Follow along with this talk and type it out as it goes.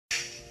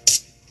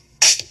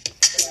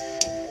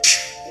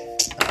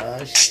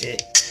Oh,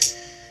 shit.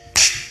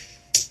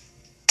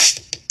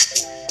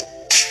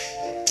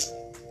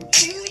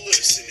 You're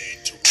listening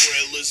to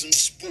Rellism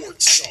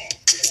Sports Talk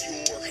with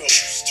your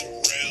host,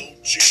 Terrell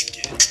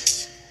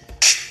Jenkins.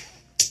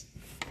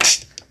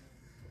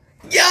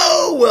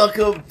 Yo,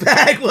 welcome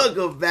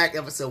back.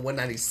 Episode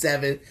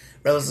 197,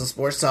 Rellism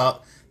Sports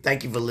Talk.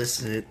 Thank you for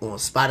listening on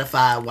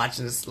Spotify,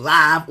 watching us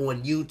live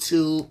on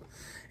YouTube,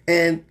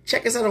 and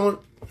check us out on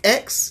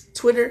X,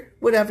 Twitter,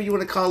 whatever you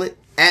want to call it,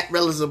 at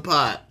Rellism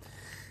Pod.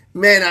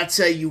 Man, I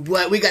tell you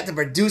what, we got the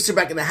producer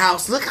back in the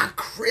house. Look how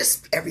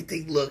crisp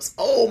everything looks.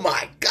 Oh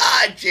my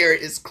God,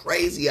 Jared, it's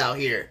crazy out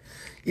here.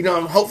 You know,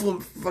 I'm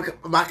hopeful for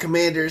my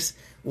Commanders.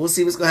 We'll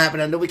see what's going to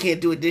happen. I know we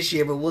can't do it this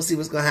year, but we'll see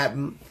what's going to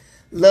happen.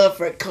 Love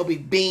for Kobe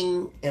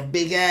Bing and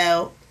Big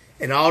Al,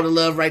 and all the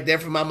love right there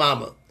from my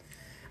mama.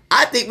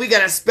 I think we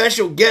got a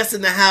special guest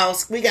in the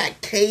house. We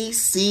got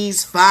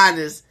KC's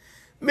finest,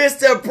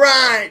 Mr.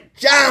 Brian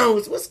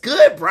Jones. What's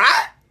good,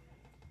 Brian?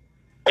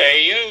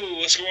 Hey, yo,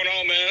 what's going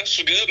on, man? It's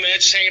good, man.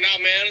 Just hanging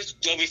out, man. It's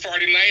lovely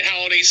Friday night,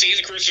 holiday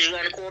season. Christmas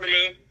around the corner,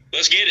 man.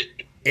 Let's get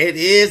it. It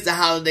is the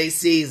holiday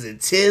season.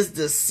 Tis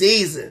the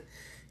season.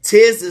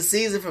 Tis the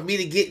season for me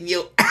to get in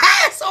your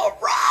ass on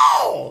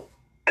roll.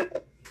 I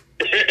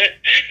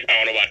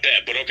don't know about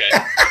that, but okay.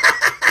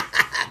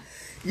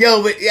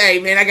 Yo, but hey,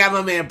 man, I got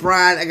my man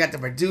Brian. I got the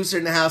producer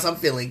in the house. I'm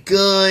feeling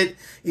good.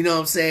 You know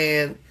what I'm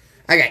saying?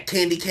 I got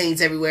candy canes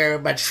everywhere.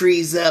 My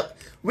tree's up.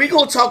 We're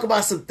going to talk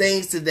about some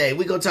things today.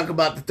 We're going to talk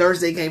about the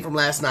Thursday game from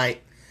last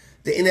night,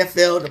 the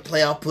NFL, the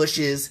playoff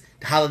pushes,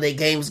 the holiday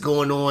games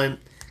going on,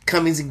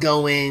 comings and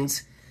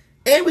goings.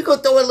 And we're going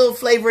to throw a little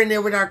flavor in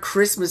there with our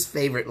Christmas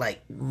favorite,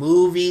 like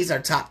movies, our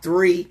top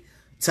three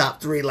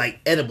like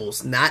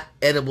edibles, not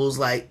edibles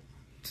like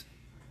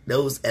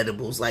those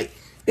edibles, like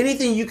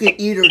anything you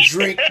can eat or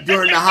drink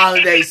during the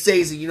holiday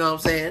season, you know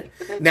what I'm saying?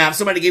 Now, if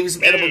somebody gave you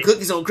some edible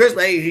cookies on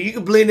Christmas, hey, you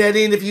can blend that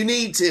in if you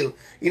need to.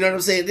 You know what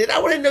I'm saying? Then I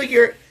want to know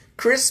your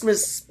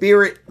Christmas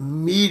spirit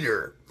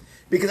meter,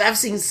 because I've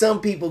seen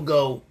some people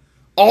go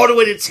all the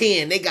way to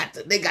 10. They got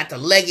the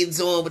leggings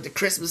on with the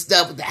Christmas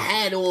stuff, with the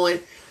hat on.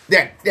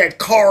 Their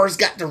cars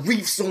got the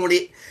reefs on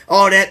it,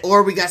 all that.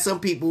 Or we got some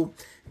people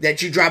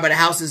that you drive by the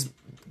house is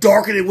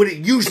darker than what it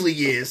usually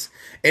is,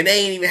 and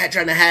they ain't even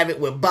trying to have it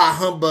with bah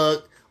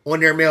humbug on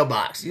their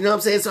mailbox. You know what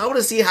I'm saying? So I want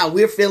to see how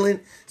we're feeling.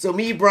 So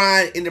me,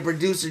 Brian, and the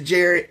producer,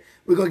 Jared,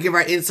 we're going to give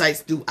our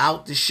insights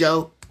throughout the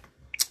show.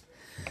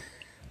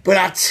 But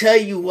I'll tell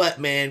you what,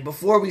 man,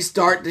 before we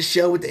start the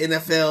show with the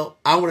NFL,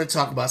 I want to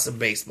talk about some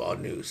baseball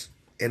news.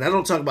 And I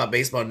don't talk about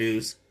baseball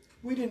news.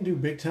 We didn't do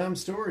big time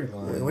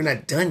storyline. We're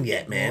not done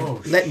yet, man.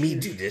 Oh, Let me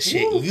do this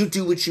shit. Woo. You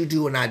do what you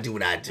do, and I do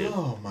what I do.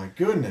 Oh, my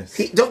goodness.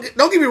 Don't get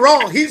me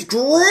wrong. He's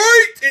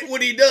great at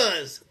what he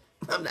does.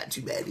 I'm not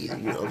too bad either,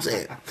 you know what I'm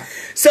saying?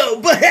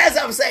 So, but as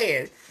I'm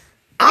saying,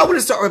 I want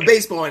to start with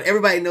baseball, and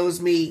everybody knows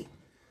me.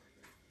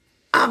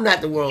 I'm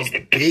not the world's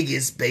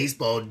biggest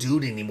baseball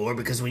dude anymore,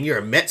 because when you're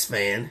a Mets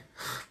fan,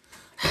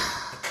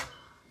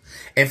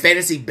 and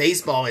fantasy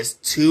baseball is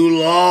too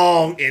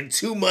long and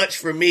too much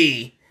for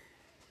me,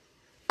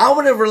 I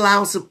want to rely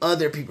on some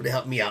other people to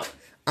help me out.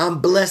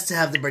 I'm blessed to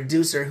have the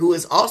producer who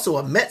is also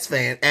a Mets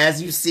fan. As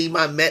you see,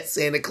 my Mets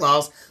Santa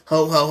Claus,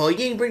 ho, ho, ho. You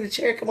didn't bring the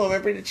chair? Come on,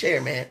 man, bring the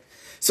chair, man.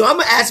 So I'm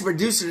going to ask the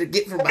producer to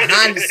get from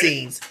behind the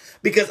scenes,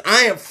 because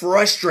I am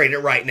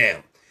frustrated right now.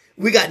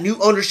 We got new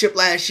ownership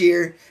last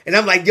year, and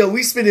I'm like, yo,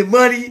 we spending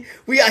money.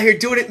 We out here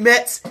doing it,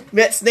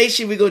 Mets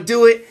Nation, we going to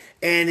do it.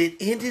 And it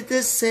ended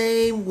the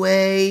same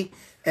way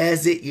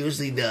as it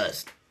usually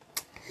does.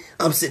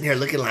 I'm sitting here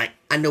looking like,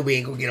 I know we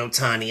ain't going to get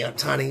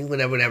Ohtani,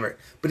 whatever.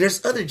 But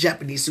there's other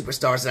Japanese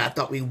superstars that I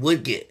thought we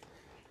would get.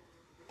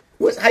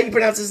 How you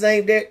pronounce his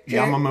name there,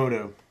 Jared?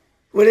 Yamamoto.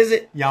 What is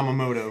it?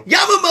 Yamamoto.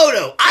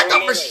 I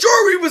thought for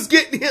sure we was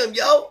getting him,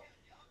 yo.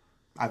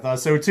 I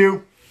thought so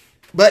too.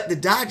 But the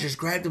Dodgers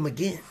grabbed him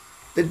again.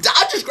 The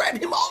Dodgers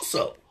grabbed him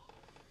also.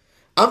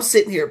 I'm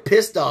sitting here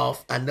pissed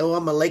off. I know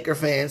I'm a Laker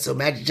fan, so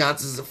Magic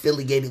Johnson's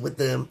affiliated with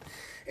them.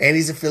 And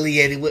he's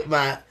affiliated with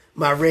my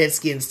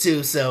Redskins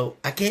too, so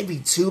I can't be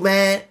too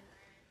mad.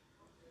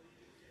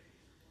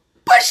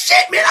 But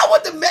shit, man, I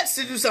want the Mets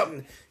to do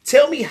something.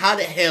 Tell me how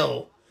the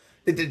hell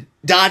did the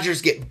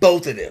Dodgers get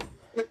both of them?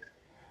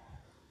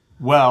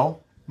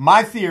 Well,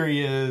 my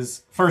theory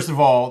is, first of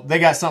all, they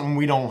got something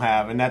we don't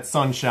have, and that's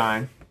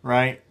sunshine,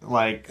 right?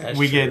 Like That's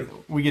we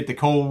true. get the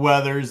cold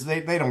weathers.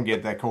 They don't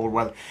get that cold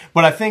weather.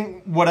 But I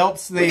think what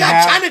else they We got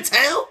have?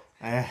 Chinatown?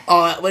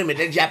 Oh, wait a minute,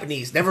 they're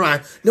Japanese. Never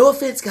mind. No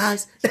offense,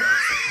 guys.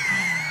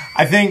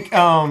 I think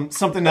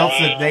something else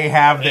that they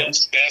have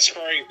That's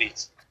crazy.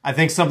 I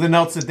think something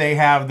else that they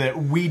have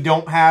that we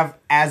don't have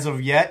as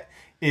of yet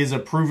is a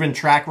proven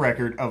track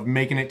record of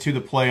making it to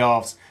the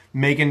playoffs,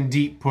 making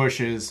deep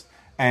pushes,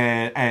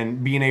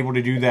 and being able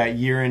to do that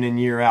year in and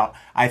year out.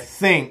 I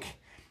think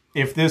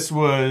if this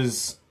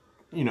was,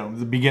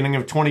 the beginning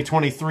of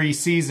 2023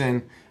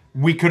 season,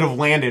 we could have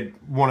landed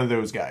one of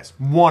those guys,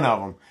 one of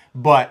them.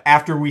 But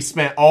after we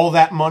spent all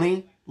that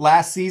money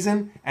last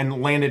season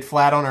and landed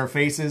flat on our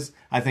faces,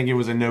 I think it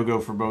was a no-go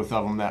for both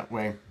of them that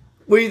way.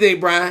 What do you think,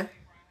 Brian?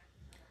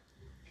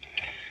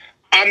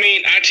 I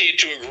mean, I tend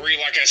to agree.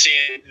 Like I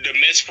said, the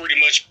Mets pretty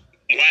much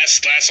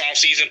last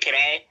offseason put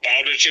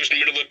all their chips in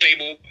the middle of the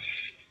table,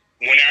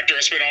 went out there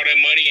and spent all that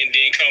money, and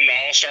then come the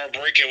All-Star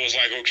break, it was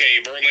like,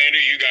 okay,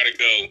 Verlander, you got to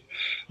go.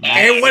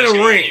 And win a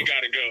ring. You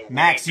got to go.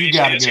 Max, you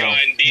got to go.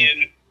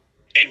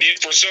 And then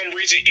for some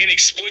reason,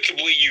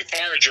 inexplicably, you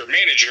fired your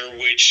manager,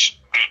 which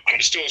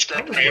I'm still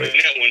scrapping my head on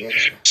that one. Yeah.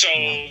 So,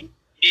 yeah,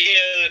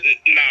 it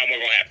wasn't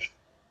going to happen.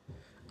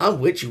 I'm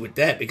with you with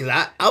that because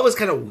I was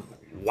kind of,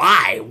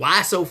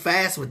 why so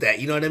fast with that?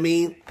 You know what I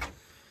mean?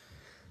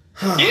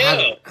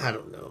 Yeah. I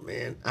don't know,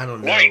 man. I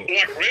don't know. Like,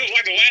 it was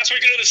like the last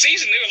weekend of the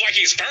season. It was like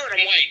he's fired.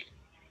 I'm like,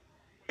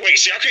 wait,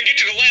 so y'all couldn't get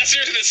to the last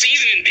series of the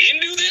season and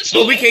then do this?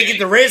 But we can't get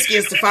the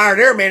Redskins to fire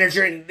their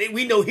manager, and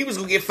we know he was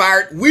going to get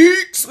fired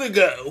weeks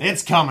ago.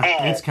 It's coming.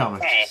 It's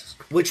coming.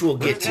 Which we'll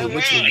get to.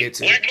 Black Monday.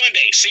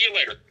 See you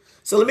later.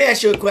 So let me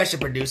ask you a question,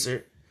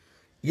 producer.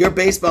 Your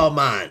baseball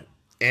mind,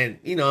 and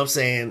you know what I'm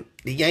saying,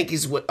 the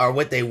Yankees are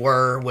what they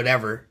were,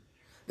 whatever.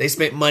 They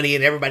spent money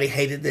and everybody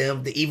hated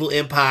them, the evil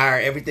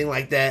empire, everything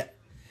like that.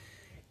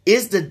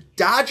 Is the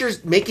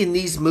Dodgers making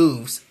these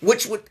moves?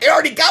 They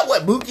already got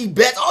Mookie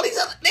Betts, all these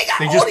other.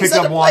 They just picked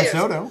up Juan players.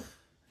 Soto.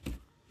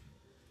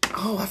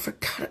 Oh, I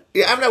forgot.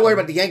 Yeah, I'm not worried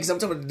about the Yankees. I'm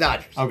talking about the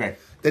Dodgers. Okay.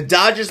 The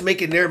Dodgers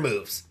making their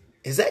moves.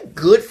 Is that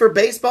good for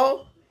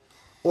baseball,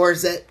 or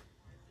is that?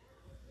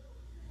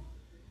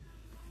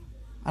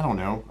 I don't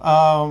know.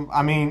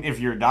 I mean, if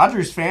you're a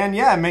Dodgers fan,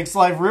 yeah, it makes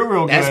life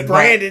real good. That's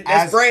branded.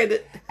 That's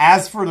branded.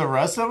 As for the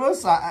rest of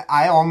us,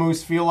 I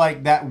almost feel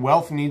like that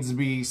wealth needs to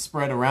be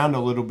spread around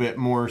a little bit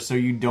more so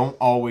you don't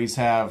always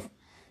have,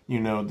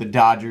 the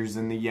Dodgers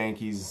and the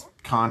Yankees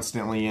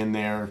constantly in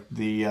there.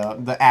 The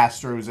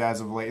Astros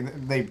as of late,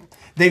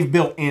 they've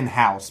built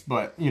in-house,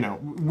 but,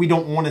 we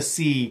don't want to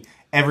see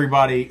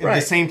everybody, right,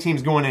 the same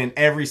teams going in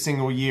every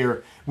single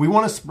year. We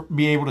want to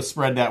be able to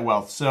spread that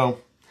wealth. So,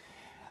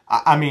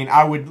 I mean,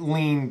 I would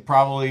lean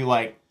probably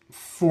like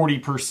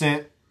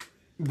 40%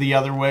 the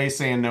other way,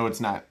 saying no, it's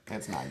not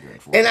good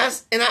for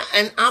us.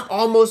 And I'm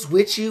almost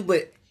with you,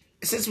 but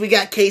since we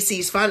got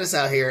KC's Finest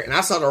out here, and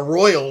I saw the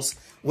Royals,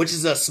 which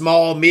is a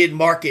small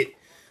mid-market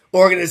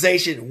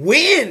organization,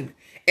 win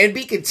and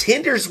be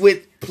contenders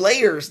with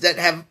players that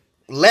have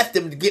left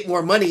them to get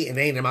more money, and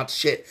they ain't about to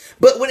shit.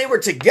 But when they were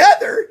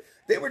together,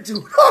 they were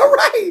doing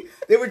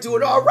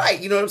all right.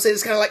 You know what I'm saying?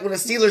 It's kind of like when a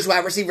Steelers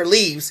wide receiver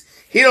leaves,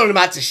 he don't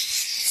about to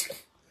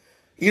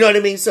you know what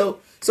I mean? So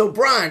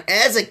Brian,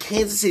 as a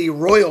Kansas City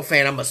Royal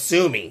fan, I'm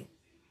assuming,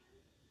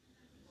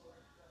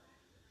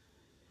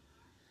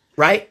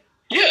 right?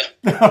 Yeah.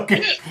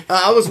 Okay. Yeah.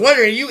 I was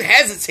wondering, you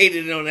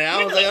hesitated on that.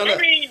 I was like, oh, no.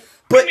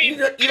 You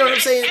know what I'm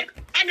saying?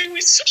 I mean,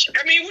 we suck.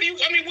 I mean, what you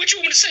want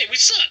me to say? We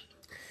suck.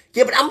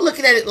 Yeah, but I'm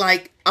looking at it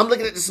like, I'm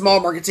looking at the small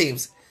market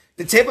teams.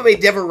 The Tampa Bay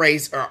Devil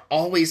Rays are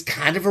always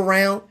kind of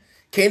around.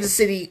 Kansas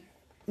City,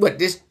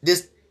 this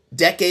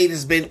decade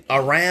has been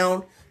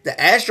around. The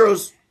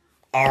Astros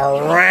are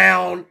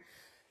around.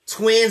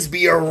 Twins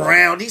be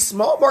around. These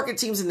small market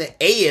teams in the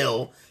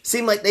AL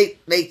seem like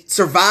they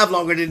survive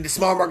longer than the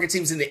small market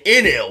teams in the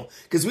NL.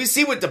 Because we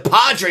see what the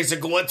Padres are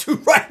going through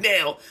right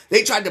now.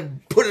 They tried to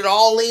put it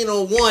all in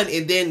on one,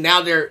 and then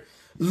now they're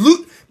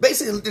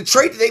basically the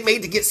trade that they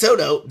made to get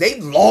Soto,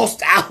 they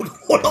lost out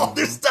on all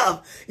this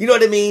stuff. You know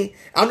what I mean?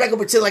 I'm not gonna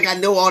pretend like I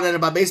know all that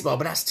about baseball,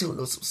 but I still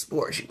know some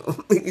sports. You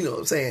know what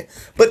I'm saying?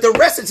 But the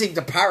rest of the team,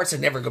 the Pirates are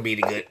never gonna be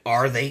any good,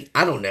 are they?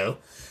 I don't know.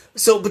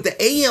 So, but the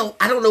AL,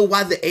 I don't know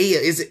why the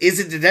AL is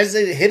it the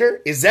designated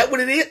hitter? Is that what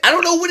it is? I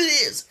don't know what it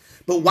is.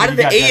 But why did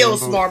the AL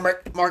small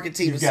market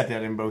teams? You've got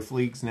that in both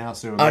leagues now,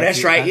 so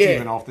that's right. That's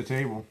even off the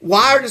table.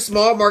 Why are the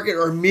small market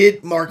or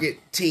mid market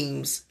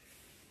teams,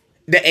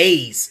 the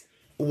A's?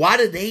 Why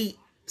do they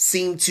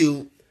seem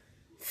to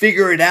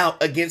figure it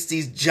out against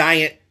these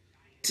giant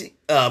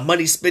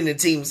money spending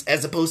teams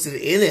as opposed to the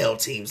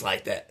NL teams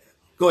like that?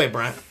 Go ahead,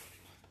 Brian.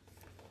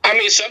 I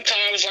mean,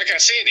 sometimes, like I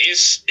said,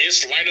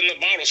 it's light in the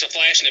bottle, it's a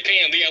flash in the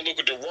pan. We got to look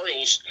at the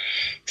Royals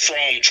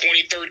from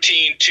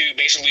 2013 to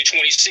basically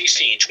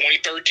 2016.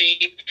 2013,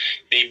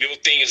 they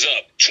built things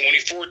up.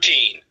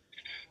 2014,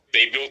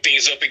 they built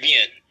things up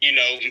again.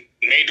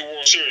 Made the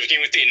World Series, came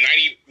within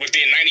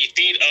 90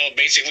 feet of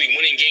basically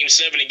winning Game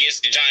 7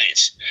 against the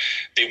Giants.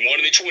 They won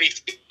in the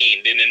 2015.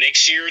 Then the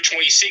next year,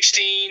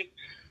 2016.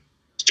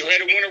 Still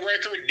had a winning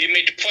record, didn't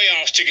make the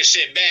playoffs, took a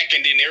step back,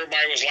 and then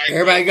everybody was like,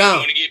 everybody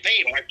gone. Want to get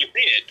paid like you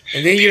did.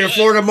 And then you're the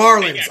Florida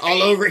Marlins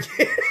all over again.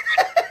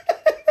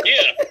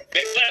 Yeah,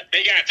 they left.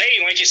 They got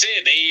paid, like you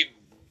said.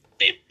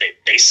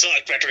 They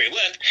sucked after they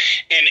left,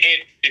 and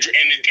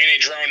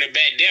it drowned them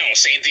back down.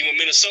 Same thing with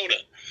Minnesota.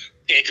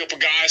 A couple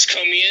guys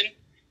come in,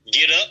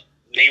 get up,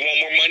 they want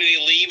more money,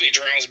 they leave, it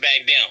drowns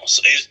back down.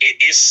 So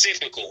it's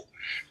cyclical.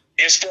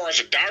 As far as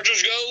the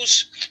Dodgers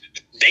goes,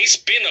 they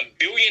spent $1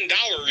 billion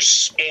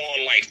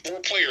on like 4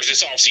 players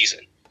this offseason.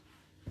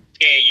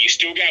 And you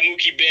still got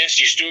Mookie Betts,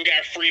 you still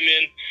got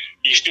Freeman,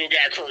 you still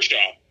got Kershaw.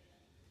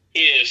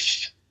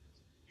 If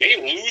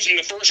they lose in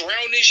the first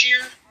round this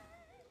year,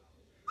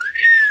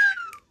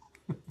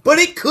 but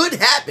it could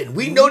happen.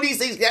 We know these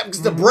things happen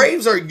because the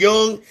Braves are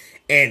young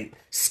and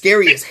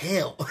scary as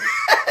hell.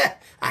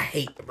 I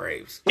hate the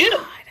Braves. God,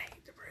 I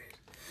hate the Braves.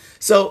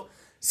 So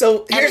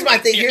here's my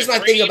thing. Here's my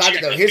thing about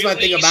it, though. Here's my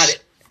thing about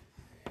it.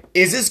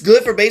 Is this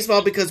good for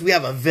baseball because we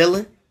have a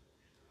villain?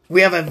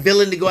 We have a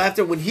villain to go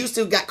after. When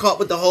Houston got caught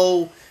with the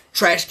whole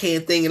trash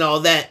can thing and all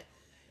that,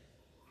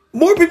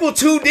 more people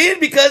tuned in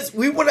because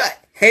we want to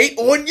hate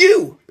on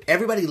you.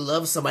 Everybody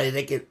loves somebody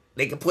they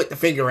can point the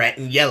finger at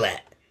and yell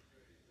at.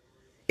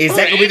 Is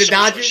that going to be the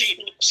Dodgers?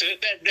 So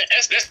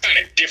that's kind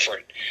of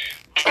different.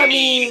 I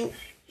mean,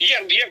 you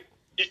got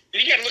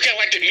to look at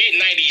like the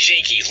mid-90s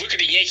Yankees. Look at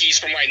the Yankees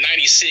from like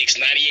 96,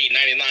 98,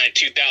 99,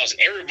 2000.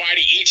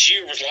 Everybody each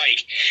year was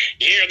like,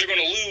 yeah, they're going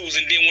to lose.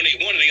 And then when they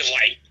won it, they was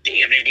like,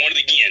 damn, they won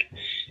it again.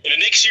 And the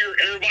next year,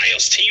 everybody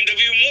else teamed up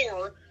even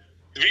more.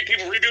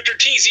 People rebuilt their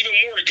teams even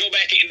more to go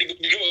back and to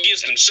go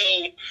against them. So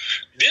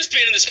this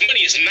spending this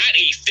money is not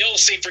a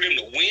fail-safe for them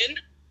to win.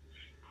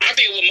 I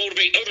think it will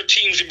motivate other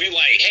teams to be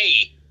like,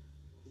 hey,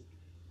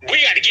 we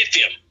got to get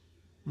them.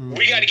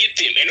 We got to get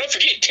them. And don't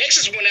forget,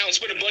 Texas went out and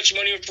spent a bunch of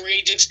money on free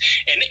agents,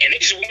 and they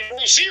just won the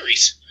World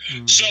Series.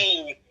 So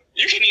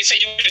you can't even say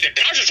you look at the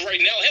Dodgers right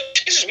now. Hell,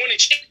 Texas won the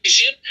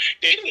championship.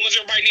 They're the ones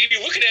everybody need to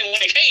be looking at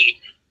like, hey,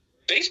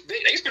 they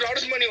spent all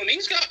this money on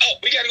these guys. Oh,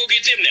 we got to go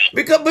get them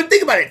now. But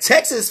think about it.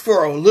 Texas,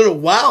 for a little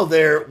while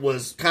there,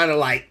 was kind of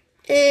like,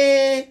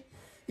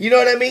 You know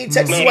what I mean?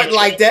 Texas wasn't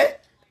like that.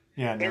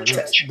 Yeah, no,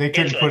 they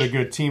couldn't put a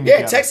good team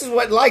together. Yeah, Texas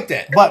wasn't like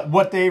that. But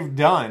what they've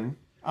done,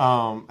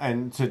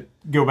 and to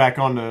go back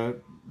on to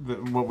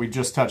what we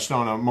just touched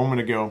on a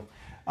moment ago,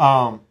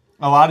 a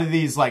lot of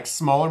these like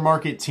smaller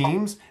market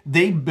teams,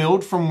 they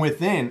build from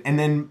within, and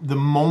then the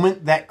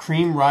moment that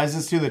cream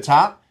rises to the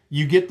top,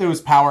 you get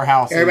those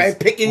powerhouses. Everybody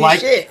picking your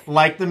shit.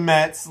 Like the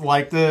Mets,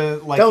 Don't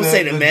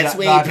say the Mets.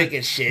 We ain't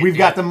picking shit. We've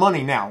got the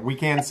money now. We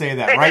can say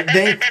that, right?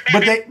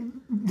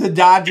 The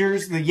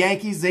Dodgers, the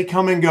Yankees, they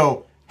come and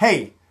go,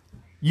 hey,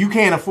 you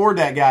can't afford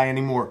that guy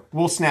anymore.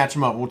 We'll snatch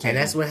him up. We'll take him.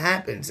 And that's what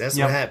happens.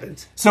 What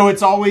happens. So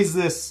it's always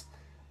this,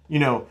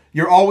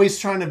 you're always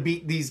trying to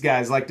beat these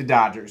guys like the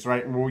Dodgers,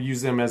 right? And we'll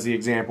use them as the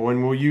example.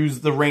 And we'll use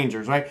the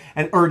Rangers, right?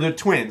 Or the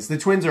Twins. The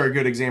Twins are a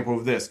good example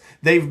of this.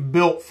 They've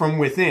built from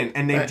within,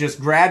 and they've just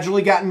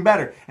gradually gotten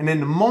better. And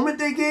then the moment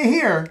they get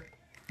here,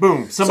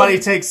 boom, somebody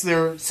takes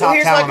their top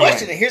talent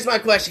away. Here's my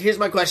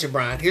question,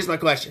 Brian. Here's my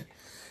question.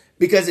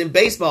 Because in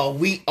baseball,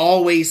 we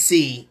always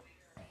see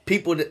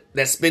people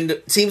that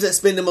spend teams that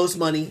spend the most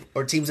money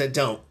or teams that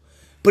don't.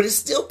 But it's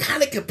still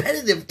kind of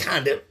competitive,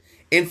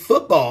 In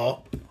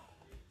football,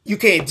 you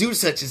can't do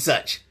such and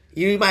such.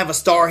 You might have a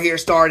star here,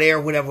 star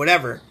there,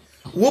 whatever.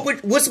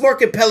 What's more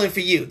compelling for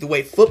you? The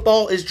way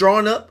football is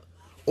drawn up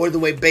or the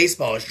way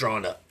baseball is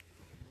drawn up?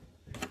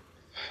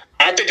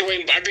 I think the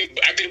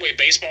way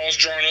baseball is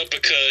drawn up,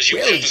 because you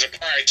have a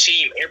surprise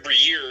team every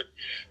year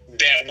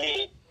that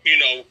will,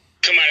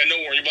 come out of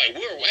nowhere and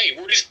you're like,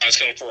 where these guys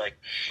coming from?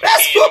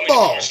 That's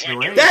football.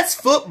 That's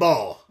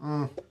football.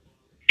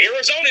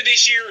 Arizona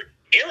this year,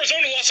 lost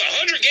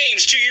 100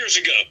 games 2 years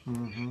ago.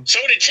 Mm-hmm. So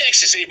did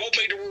Texas. They both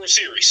made the World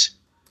Series.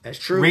 That's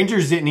true.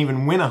 Rangers didn't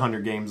even win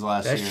 100 games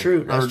last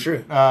year. That's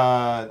true.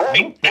 I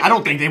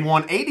don't think they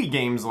won 80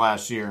 games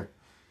last year.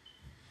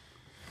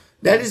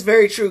 That is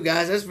very true,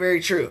 guys. That's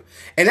very true.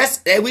 And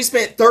we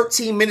spent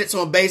 13 minutes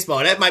on baseball.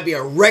 That might be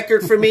a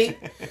record for me.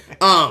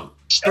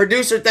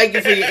 Producer, thank you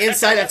for your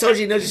insight. I told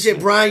you know your shit,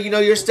 Brian. You know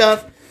your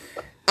stuff.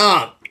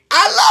 I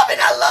love it.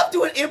 I love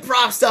doing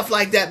improv stuff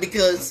like that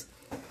because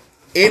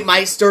it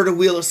might stir the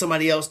wheel of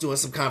somebody else doing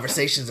some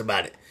conversations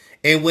about it.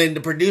 And when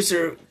the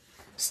producer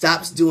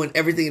stops doing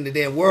everything in the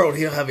damn world,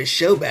 he'll have his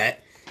show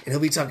back and he'll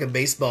be talking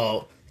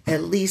baseball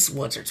at least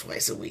once or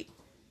twice a week.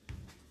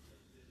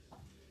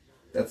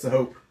 That's the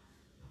hope.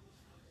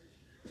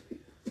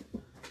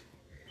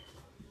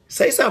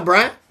 Say something,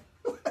 Brian.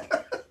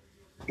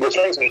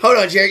 Hold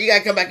on, Jared. You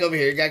gotta come back over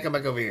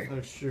here.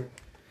 That's true.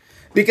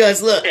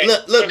 Because look,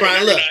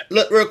 Brian,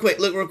 look real quick.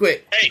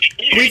 Hey,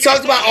 we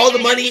talked about all the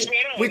money.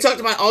 We talked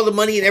about all the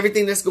money and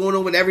everything that's going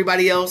on with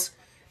everybody else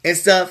and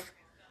stuff.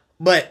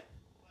 But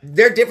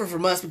they're different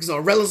from us because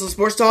on Rellism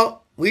Sports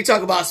Talk, we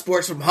talk about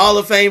sports from Hall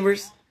of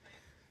Famers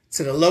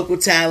to the local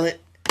talent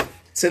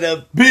to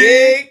the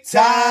big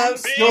time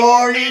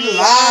storylines.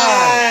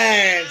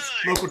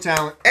 Local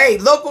talent. Hey,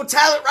 local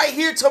talent right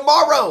here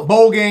tomorrow.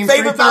 Bowl game.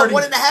 Favored by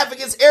 1.5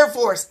 against Air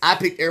Force. I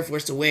picked Air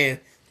Force to win.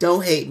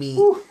 Don't hate me.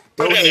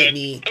 Don't hate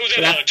me. Who's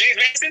that? James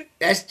Madison?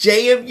 That's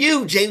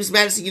JMU, James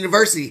Madison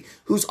University,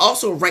 who's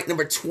also ranked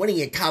number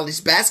 20 in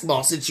college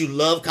basketball, since you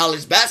love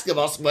college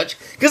basketball so much,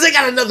 because they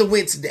got another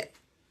win today.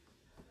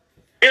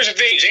 Here's the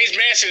thing. James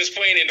Madison is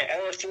playing in the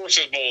Armed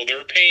Forces Bowl.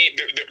 They're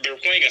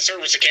playing a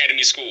service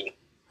academy school.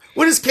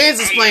 What is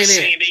Kansas playing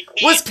in?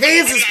 What's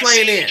Kansas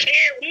playing in?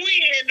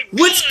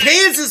 What's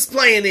Kansas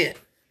playing in?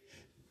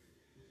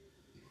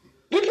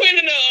 We're playing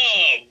in the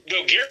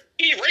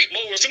Guaranteed Rate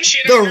Bowl or some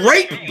shit. The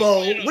Rape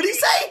Bowl? What did he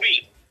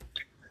say?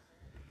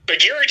 The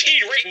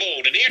Guaranteed Rate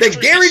Bowl. The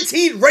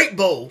Guaranteed Rate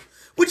Bowl.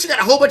 What, you got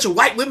a whole bunch of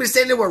white women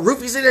standing there with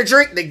roofies in their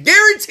drink? The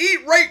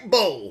Guaranteed Rate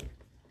Bowl.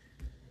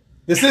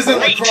 This isn't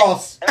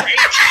lacrosse.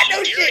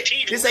 No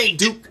shit. This ain't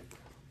Duke.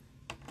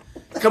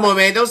 Come on,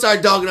 man. Don't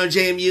start dogging on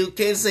JMU.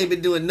 Kansas ain't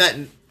been doing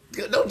nothing.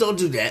 Don't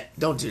do that.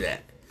 Don't do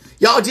that.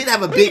 Y'all did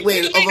have a big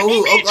win over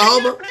who?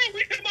 Oklahoma?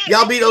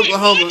 Y'all beat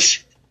Oklahoma.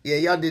 Yeah,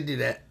 y'all did do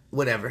that.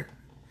 Whatever.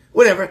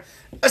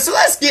 So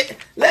let's get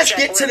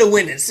to the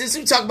winning. Since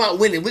we talk about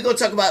winning, we're gonna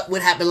talk about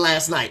what happened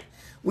last night.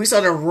 We saw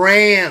the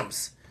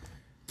Rams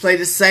play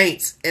the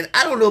Saints, and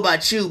I don't know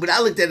about you, but I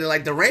looked at it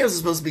like the Rams are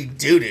supposed to be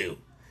doo-doo.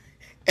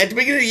 At the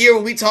beginning of the year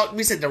when we talked,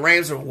 we said the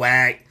Rams were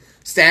whack.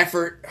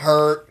 Stafford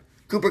hurt.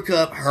 Cooper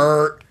Kupp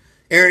hurt.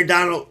 Aaron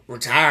Donald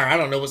retired. I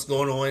don't know what's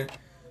going on.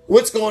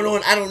 What's going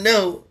on? I don't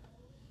know.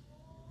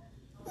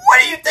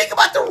 What do you think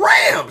about the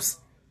Rams?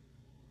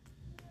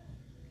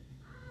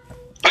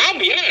 I'll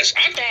be honest.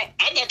 I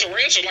thought the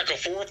Rams were like a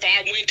 4 or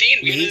 5 win team at the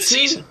beginning of the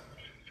season.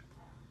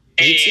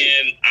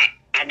 And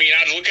I mean,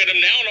 I look at them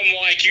now and I'm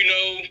like,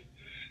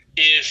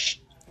 if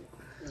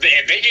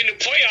they get in the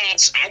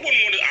playoffs, I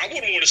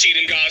wouldn't want to see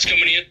them guys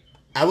coming in.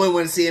 I wouldn't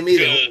want to see them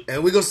either.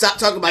 And we're gonna stop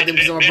talking about them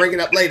because I'm gonna bring it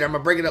up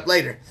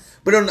later.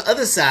 But on the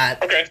other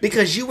side,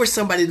 because you were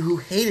somebody who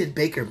hated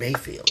Baker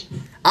Mayfield,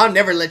 I'll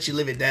never let you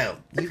live it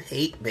down. You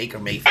hate Baker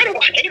Mayfield. I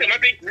don't hate him. I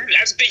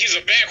just think he's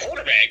a bad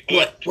quarterback.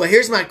 Well,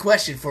 here's my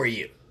question for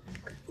you.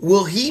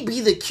 Will he be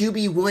the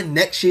QB1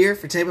 next year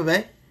for Tampa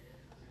Bay?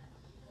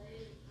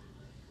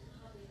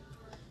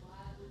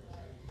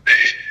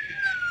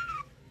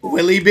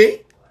 Will he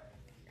be?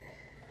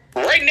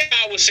 Right now,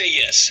 I would say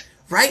yes.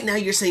 Right now,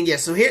 you're saying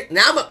yes. So here,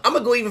 now I'm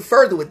going to go even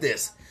further with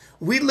this.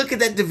 We look at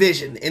that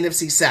division,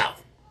 NFC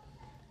South.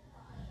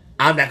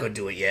 I'm not going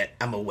to do it yet.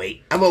 I'm going to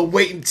wait. I'm going to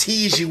wait and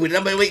tease you with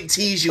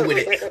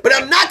it. But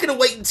I'm not going to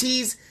wait and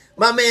tease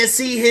my man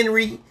C.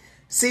 Hen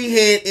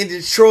in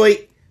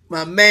Detroit.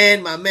 My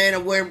man,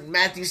 I'm wearing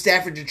Matthew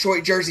Stafford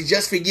Detroit jersey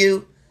just for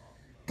you.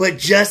 But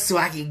just so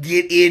I can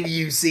get in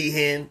you, C.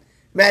 Hen.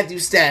 Matthew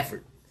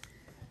Stafford.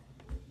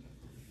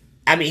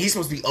 I mean, he's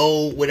supposed to be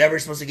old, whatever,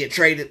 supposed to get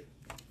traded.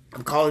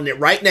 I'm calling it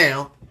right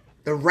now.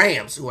 The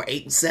Rams, who are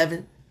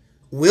 8-7,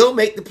 will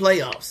make the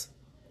playoffs.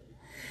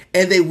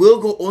 And they will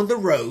go on the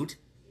road.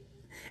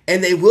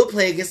 And they will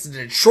play against the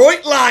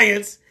Detroit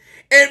Lions.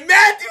 And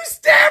Matthew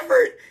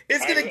Stafford is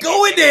going to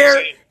go in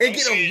there and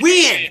get a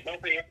win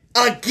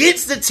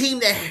against the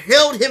team that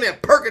held him in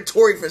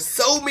purgatory for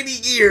so many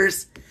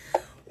years.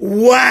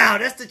 Wow,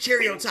 that's the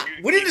cherry on top.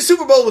 Winning the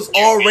Super Bowl was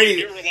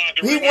already...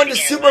 He won the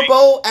Super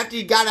Bowl after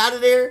he got out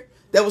of there.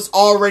 That was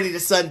already the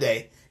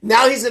Sunday.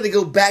 Now he's going to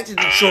go back to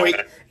Detroit,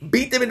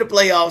 beat them in the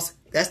playoffs.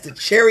 That's the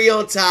cherry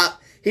on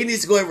top. He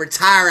needs to go and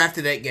retire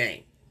after that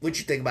game. What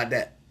you think about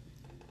that?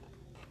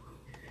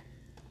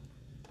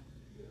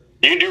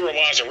 You do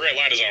realize the red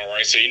light is on,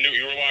 right? So you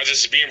realize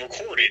this is being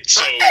recorded.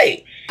 So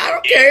hey, I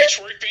don't care.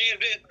 Detroit fans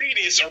that see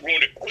this are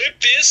going to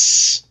clip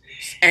this.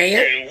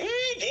 And woo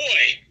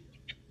boy,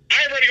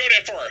 I ain't ready to go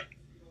that far.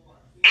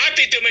 I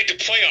think they'll make the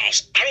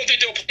playoffs. I don't think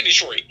they'll play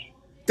Detroit.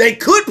 They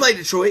could play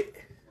Detroit.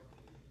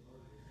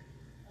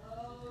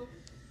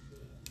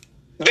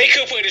 They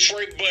could play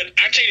Detroit, but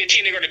I tell you the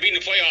team they're going to be in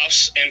the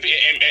playoffs, and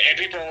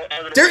people are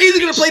going to... They're either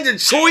going to play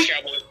Detroit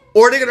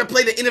or they're going to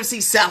play the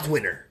NFC South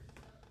winner.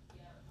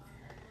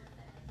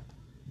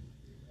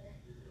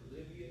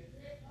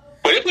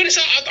 But they play the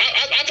South.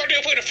 I thought they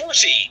would play the 4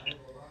 seed.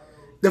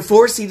 The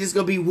 4 seed is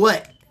going to be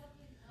what?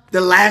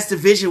 The last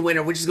division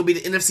winner, which is going to be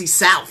the NFC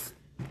South.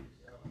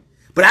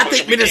 But I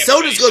think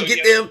Minnesota's going to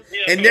get them,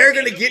 and they're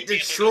going to get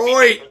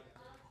Detroit.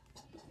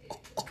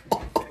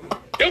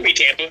 They'll be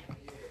Tampa.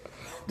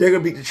 They're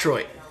going to beat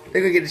Detroit.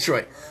 They're going to get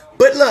Detroit.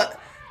 But look,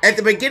 at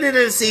the beginning of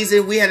the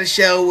season, we had a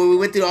show where we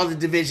went through all the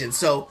divisions.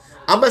 So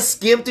I'm going to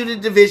skim through the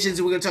divisions,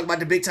 and we're going to talk about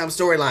the big-time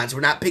storylines. We're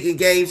not picking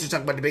games. We're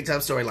talking about the big-time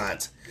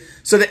storylines.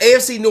 So the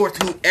AFC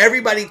North, who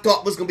everybody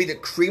thought was going to be the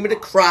cream of the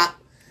crop,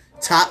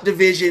 top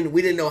division.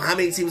 We didn't know how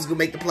many teams was going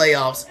to make the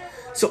playoffs.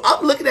 So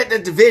I'm looking at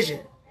that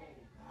division.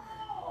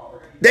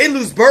 They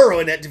lose Burrow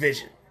in that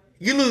division.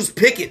 You lose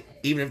Pickett,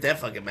 even if that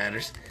fucking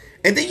matters.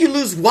 And then you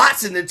lose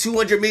Watson, the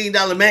 $200 million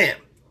man.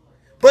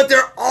 But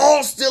they're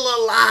all still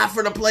alive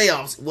for the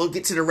playoffs. We'll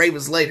get to the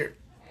Ravens later.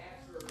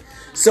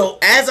 So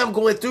as I'm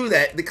going through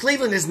that, the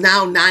Cleveland is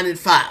now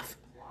 9-5.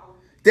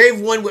 They've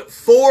won with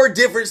 4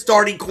 different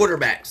starting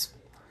quarterbacks.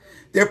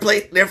 They're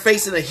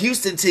facing a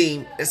Houston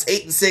team that's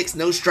 8-6,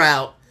 no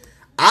Stroud.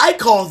 I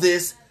call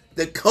this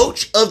the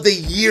Coach of the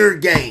Year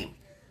game.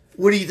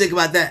 What do you think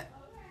about that?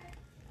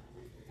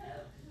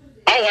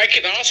 I like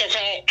it. I'd also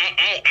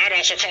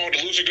call it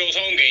the loser goes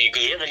home game,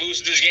 because whoever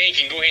loses this game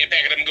can go ahead and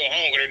pack it up and go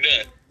home when they're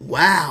done.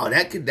 Wow,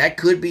 that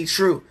could be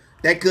true.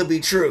 That could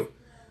be true.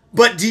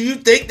 But do you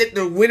think that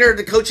the winner of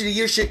the Coach of the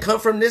Year should come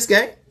from this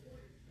game?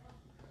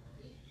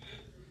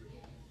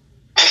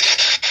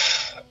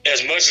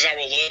 As much as I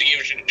would love to give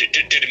it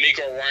to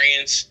DeMeco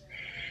Ryans,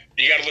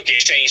 you got to look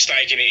at Shane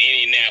Steichen in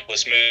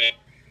Indianapolis, man.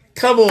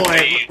 Come on,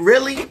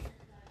 really? Look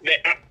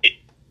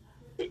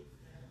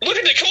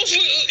at the Colts.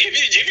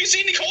 Have you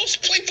seen the Colts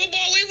play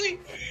football lately?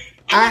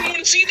 I wouldn't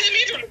want to see them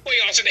either in the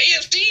playoffs. In the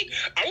AFC,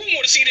 I wouldn't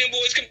want to see them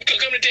boys come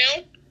to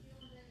town.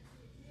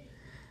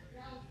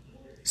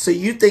 So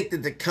you think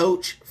that the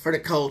coach for the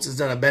Colts has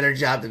done a better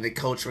job than the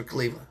coach for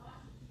Cleveland?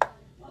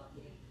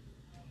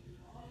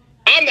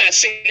 I'm not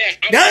saying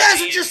that. No, that's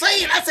what you're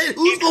saying. I said,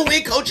 who's going to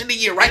win Coach of the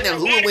Year right now?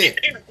 Who will win?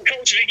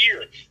 Coach of the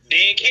Year.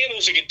 Dan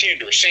Campbell's a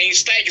contender. Shane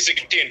Stack is a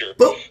contender.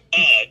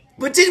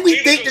 But didn't we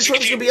think Detroit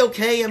was going to be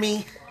okay? I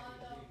mean,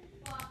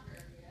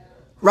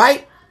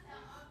 right?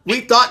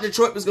 We thought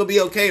Detroit was going to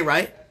be okay,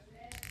 right?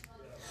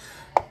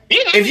 Yeah,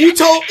 if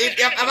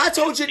I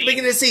told you at the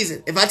beginning of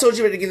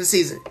the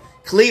season,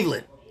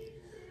 Cleveland,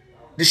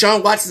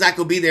 Deshaun Watson's not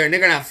going to be there, and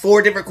they're going to have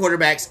 4 different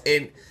quarterbacks,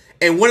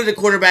 and one of the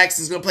quarterbacks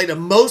is going to play the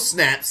most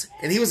snaps,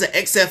 and he was an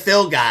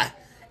XFL guy,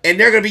 and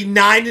they're going to be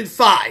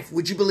 9-5.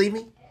 Would you believe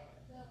me?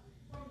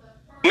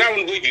 No, I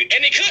wouldn't believe you.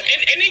 And they cut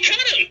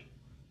him.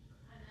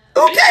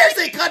 Who cares?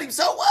 They cut him.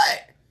 So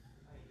what?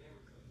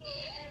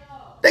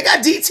 They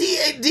got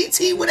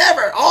DT,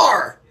 whatever,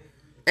 R,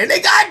 and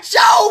they got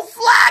Joe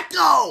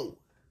Flacco.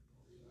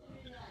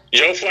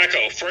 Joe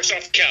Flacco, first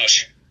off the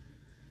couch.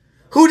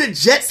 Who the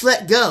Jets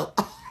let go?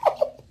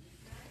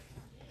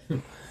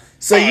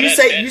 So you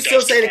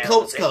still say the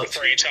Colts coach?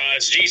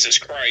 Franchise, Jesus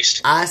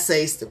Christ! I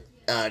say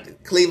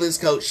Cleveland's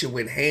coach should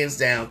win hands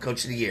down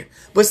Coach of the Year.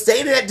 But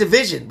staying in that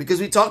division because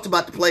we talked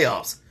about the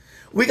playoffs.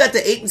 We got the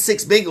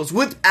 8-6 Bengals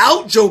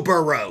without Joe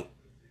Burrow,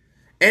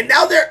 and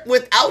now they're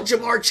without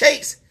Jamar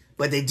Chase.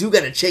 But they do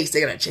got to chase. They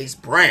got to chase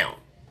Brown,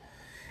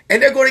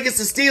 and they're going against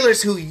the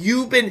Steelers, who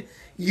you've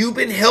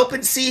been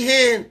helping see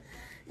him,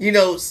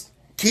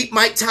 keep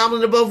Mike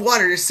Tomlin above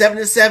water. They're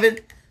 7-7.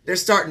 They're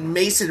starting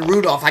Mason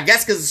Rudolph. I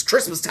guess because it's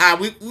Christmas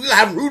time, we'll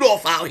have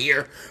Rudolph out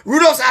here.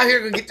 Rudolph's out here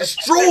going to get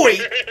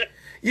destroyed.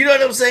 You know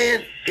what I'm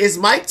saying? Is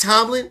Mike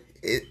Tomlin,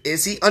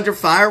 is he under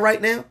fire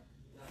right now?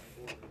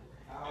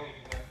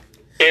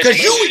 Because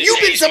you've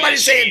been somebody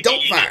saying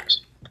don't fire.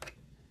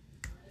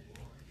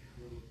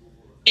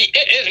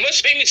 As much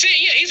as people say,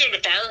 yeah, he's under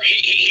fire.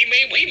 He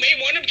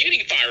may wind up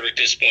getting fired at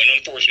this point,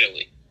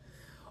 unfortunately.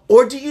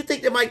 Or do you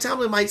think that Mike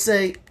Tomlin might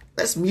say,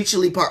 let's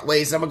mutually part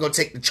ways, and I'm going to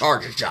go take the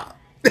Chargers job?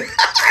 You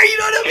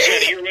know what I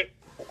mean?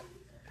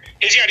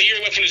 He's got a year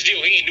left on his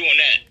deal. He ain't doing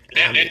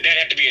that. That'd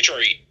have to be a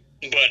trade.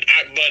 But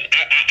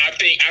I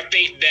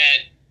think that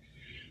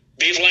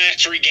these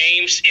last 3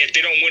 games, if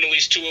they don't win at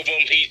least 2 of them,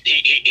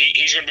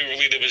 he's going to be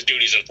relieved of his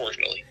duties,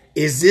 unfortunately.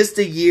 Is this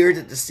the year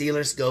that the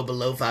Steelers go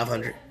below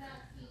 500?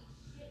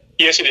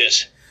 Yes, it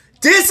is.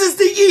 This is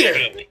the year.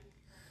 Definitely.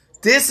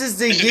 This is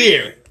the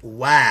year.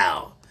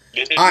 Wow.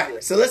 All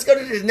right, so let's go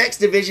to the next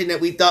division that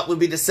we thought would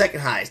be the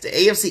second highest, the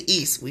AFC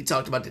East. We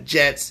talked about the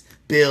Jets,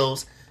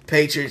 Bills,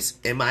 Patriots,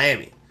 and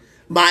Miami.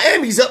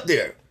 Miami's up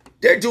there.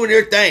 They're doing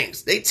their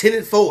things. They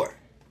 10-4.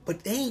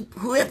 But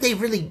who have they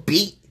really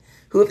beat?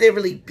 You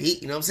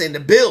know what I'm saying? The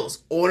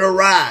Bills on a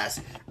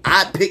rise.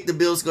 I picked the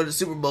Bills to go to the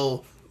Super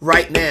Bowl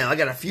right now. I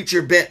got a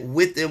future bet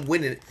with them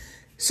winning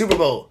Super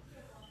Bowl.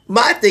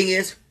 My thing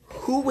is,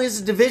 who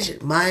wins the division,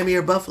 Miami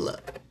or Buffalo?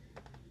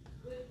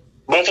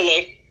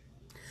 Buffalo.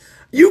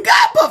 You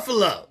got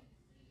Buffalo.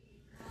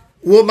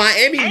 Will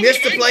Miami miss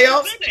the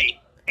playoffs?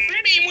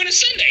 Miami ain't winning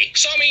Sunday.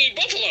 So,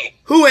 Buffalo.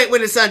 Who ain't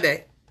winning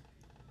Sunday?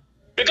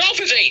 The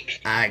Dolphins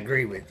ain't. I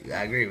agree with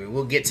you.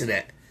 We'll get to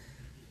that.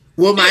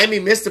 Will Miami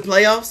miss the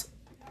playoffs?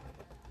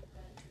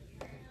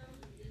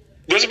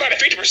 There's about a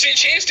 50%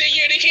 chance that,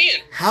 yeah, they can.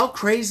 How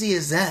crazy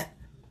is that?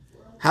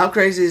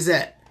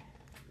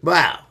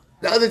 Wow.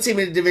 The other team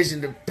in the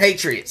division, the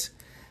Patriots.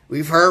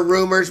 We've heard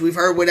rumors. We've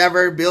heard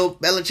whatever. Bill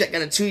Belichick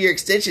got a 2-year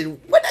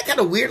extension. Wasn't that kind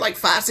of weird like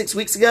 5-6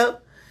 weeks ago?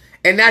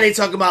 And now they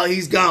talk about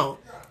he's gone.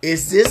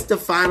 Is this the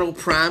final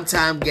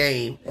primetime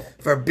game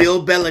for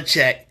Bill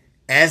Belichick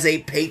as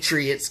a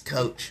Patriots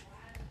coach?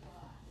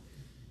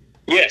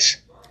 Yes.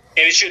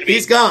 And it should be.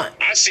 He's gone.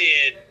 I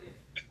said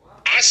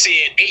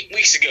 8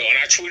 weeks ago, and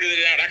I tweeted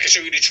it out. I can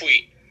show you the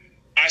tweet.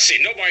 I said,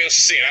 nobody else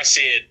said. I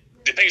said,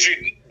 the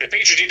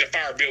Patriots need to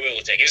fire Bill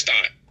Belichick. It's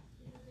time.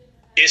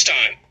 It's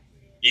time.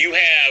 You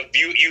have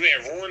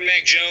Roaring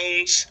Mac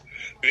Jones.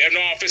 You have no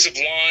offensive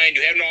line.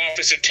 You have no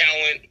offensive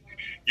talent.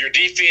 Your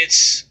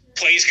defense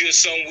plays good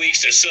some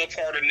weeks. They're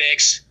subpar the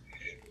next.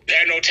 You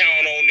have no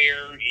talent on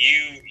there.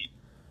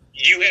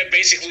 You have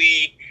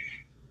basically,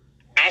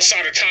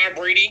 outside of Tom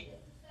Brady,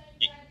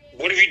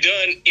 what have you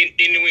done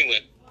in New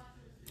England?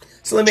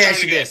 So let me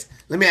ask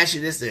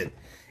you this then.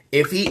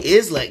 If he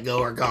is let go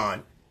or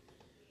gone,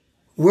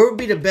 where would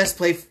be the best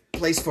place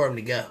for him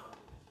to go?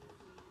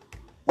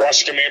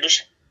 Washington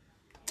Commanders.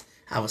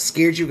 I was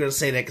scared you were going to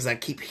say that because I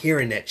keep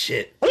hearing that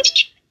shit.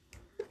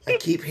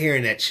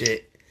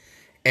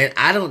 And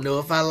I don't know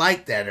if I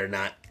like that or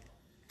not.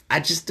 I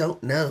just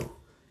don't know.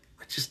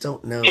 He's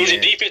a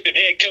defensive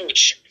head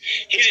coach.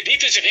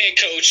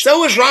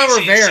 So is Ron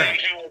Rivera.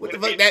 What the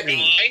fuck that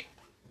mean?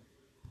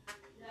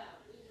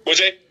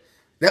 What's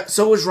that?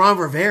 So was Ron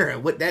Rivera.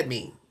 What that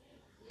mean?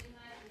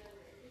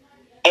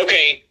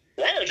 Okay,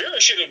 Ron Rivera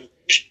should have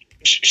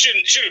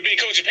been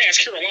coaching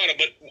past Carolina,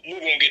 but we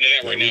won't get into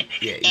that right now.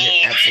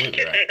 Yeah,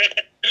 absolutely right.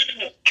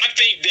 I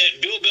think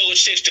that Bill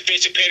Belichick's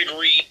defensive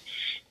pedigree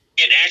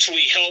can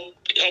actually help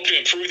to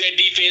improve that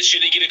defense.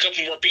 Should they get a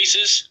couple more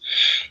pieces?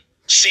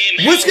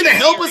 What's going to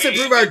help us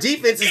improve our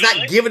defense is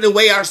not giving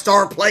away our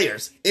star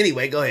players.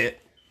 Anyway, go ahead.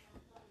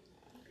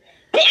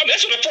 Well, I mean,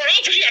 that's what the front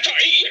office. You got to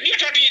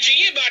talk to your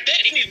GM about that.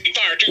 He needs to be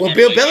fired too. Well,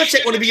 Bill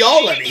Belichick want to be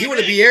all of it. He want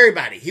to be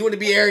everybody. He want to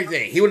be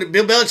everything.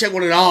 Bill Belichick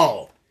want it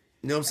all.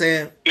 You know what I'm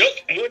saying? Nope,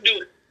 wouldn't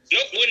do it.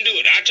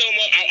 I told him,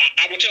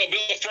 I will tell Bill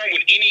from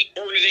with any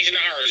organization I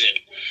hires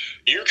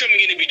in. You're coming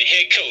in to be the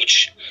head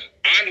coach.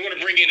 I'm going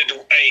to bring in a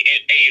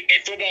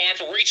football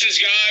operations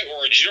guy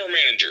or a general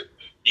manager.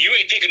 You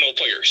ain't picking no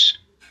players.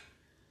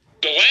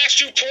 The last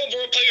two Pro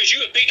Bowl players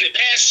you have picked in the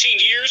past 10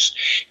 years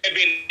have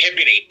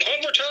been a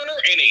punt returner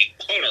and a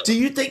punter. Do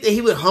you think that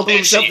he would humble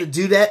himself to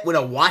do that with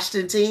a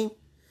Washington team?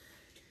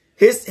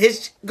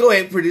 Go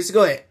ahead, producer.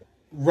 Go ahead.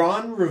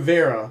 Ron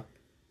Rivera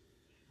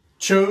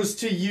chose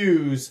to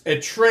use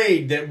a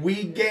trade that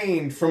we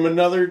gained from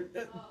another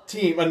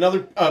team,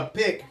 another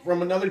pick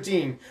from another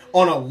team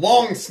on a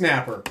long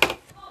snapper,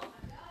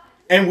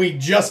 and we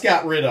just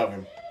got rid of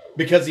him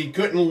because he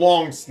couldn't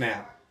long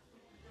snap.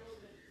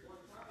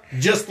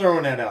 Just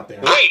throwing that out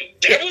there.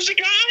 Wait, that was the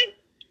guy?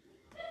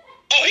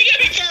 Oh, he got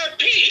to be fired.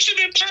 He should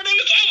have been fired on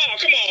this. Oh,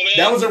 come on, man.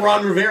 That was a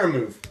Ron Rivera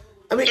move.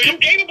 I mean, so you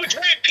gave him a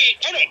draft pick.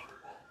 Hold on.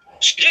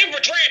 You gave him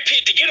a draft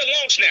pick to get a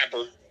long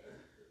snapper.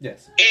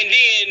 Yes. And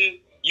then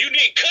you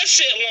did cut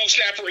set long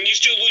snapper and you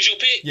still lose your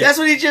pick? That's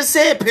what he just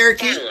said,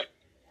 Parakeet.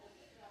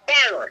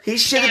 Fire. He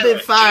should have been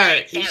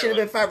fired. He should have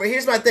been fired. But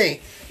here's my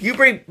thing. You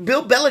bring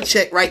Bill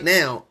Belichick right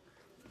now.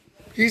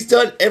 He's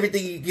done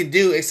everything he can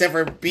do except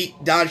for beat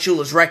Don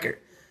Shula's record.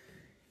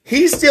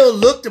 He's still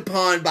looked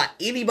upon by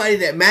anybody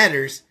that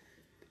matters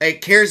and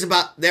cares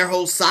about their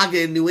whole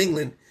saga in New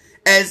England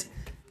as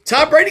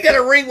Tom Brady got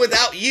a ring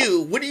without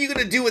you. What are you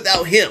going to do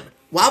without him?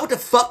 Why the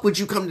fuck would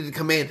you come to the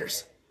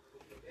Commanders?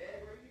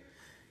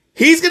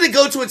 He's going to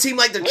go to a team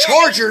like the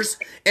Chargers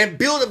and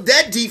build up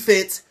that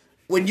defense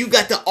when you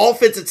got the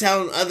offensive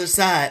talent on the other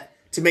side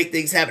to make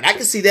things happen. I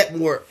can see that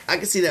more.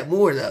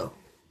 Though.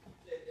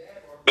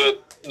 The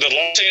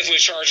Los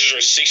Angeles Chargers are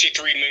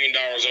 $63 million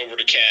over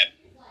the cap.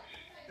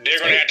 They're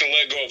going to have to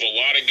let go of a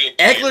lot of good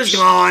players. Eckler's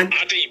gone.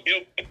 I think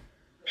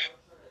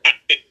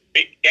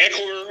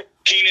Eckler,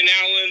 Keenan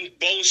Allen,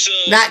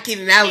 Bosa. Not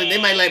Keenan Allen.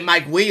 They might let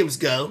Mike Williams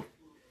go.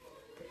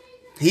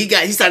 He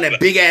signed that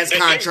big ass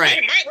contract.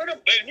 They might let him.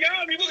 If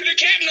you look at the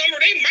cap number,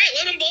 they might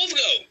let them both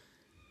go.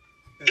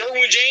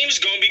 Derwin James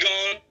going to be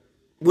gone.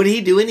 What did he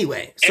do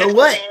anyway? So Eckler's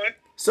what? gone.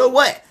 So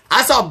what?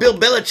 I saw Bill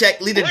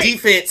Belichick lead a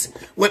defense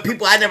with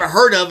people I never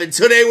heard of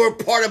until they were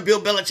part of Bill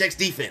Belichick's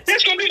defense.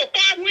 That's going to be a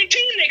 5-win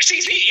team next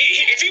season.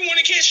 If he want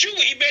to catch Shula,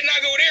 he better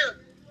not go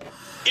there.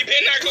 He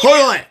better not go Hold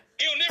there. on.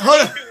 He'll never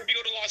Hold on. go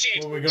to Los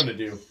Angeles. What are we going to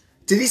do?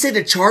 Did he say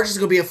the Chargers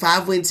are going to be a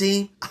 5-win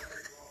team?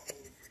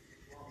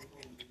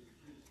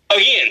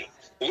 Again,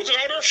 look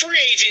at all their free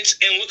agents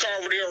and look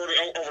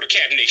over the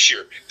cap next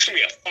year. It's going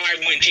to be a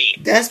 5-win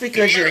team. That's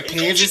because you're a No matter who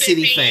Kansas coaches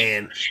City that team,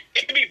 fan.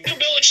 It could be Bill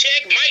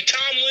Belichick, Mike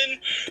Tomlin,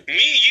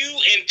 me, you,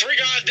 and 3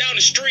 guys down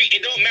the street.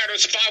 It don't matter.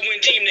 It's a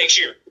 5-win team next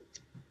year.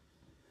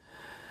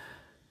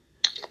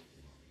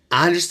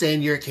 I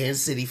understand you're a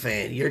Kansas City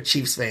fan. You're a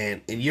Chiefs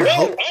fan. And you're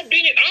I'm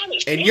being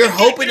honest. and you're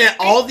hoping that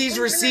all these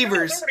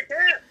receivers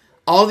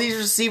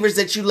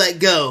that you let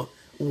go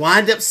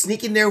wind up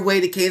sneaking their way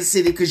to Kansas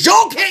City because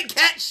y'all can't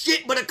catch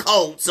shit but a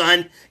cold,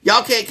 son.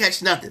 Y'all can't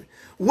catch nothing.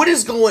 What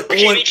is going on?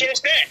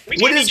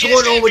 What is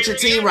going on with your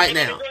team right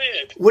now?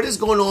 What is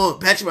going on?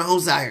 Patrick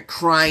Mahomes out here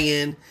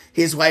crying.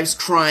 His wife's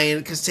crying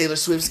because Taylor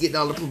Swift's getting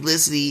all the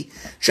publicity.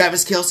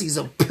 Travis Kelce's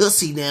a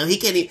pussy now. He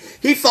can't even,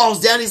 he falls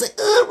down. He's like,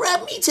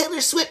 rap me,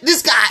 Taylor Swift.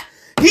 This guy,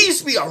 he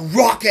used to be a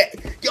rocket.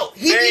 Yo,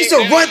 he used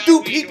to run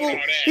through people.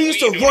 He used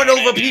to run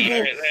over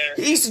people.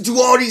 He used to do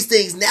all these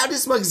things. Now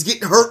this mug's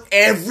getting hurt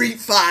every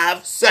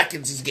 5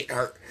 seconds. He's getting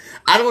hurt.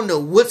 I don't know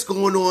what's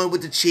going on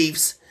with the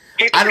Chiefs.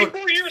 I don't.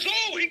 34 years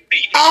old.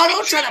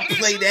 Don't try to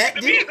play that.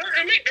 The man's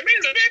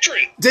a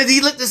veteran. Did he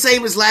look the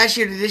same as last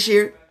year to this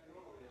year?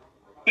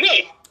 No.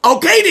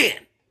 Okay then.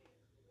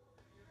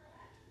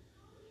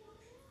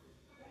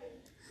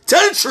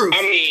 Tell the truth.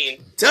 I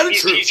mean, tell the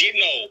truth. He's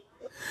getting old.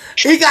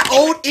 He got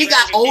old. He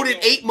got old in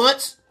 8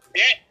 months.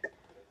 Yeah.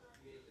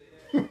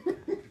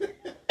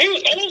 He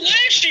was old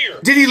last year.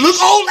 Did he look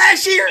old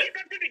last year? He's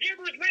not going to give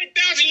her his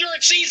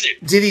 9,000-yard season.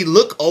 Did he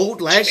look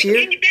old last year?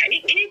 He ain't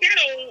that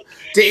old.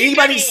 Did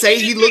anybody say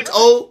he looked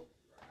old?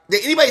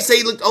 Did anybody say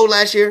he looked old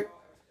last year?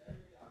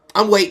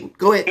 I'm waiting.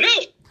 Go ahead.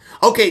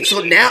 No. Okay,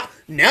 so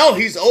now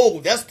he's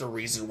old. That's the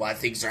reason why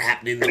things are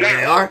happening the way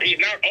they are. He's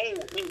not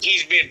old.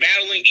 He's been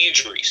battling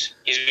injuries.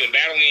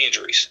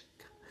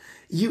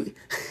 You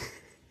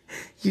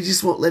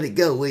just won't let it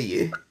go, will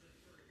you?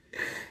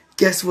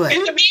 Guess what?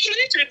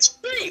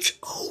 It's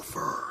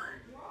over.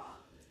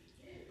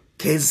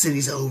 Kansas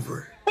City's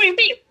over. What do you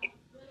mean? What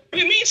do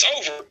you mean it's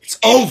over? It's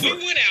over. If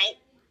we went out,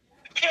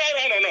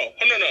 no.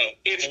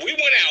 If we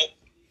went out,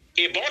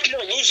 if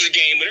Baltimore loses a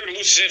game, they're going to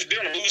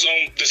lose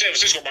on the San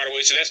Francisco, by the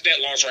way, so that's that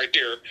loss right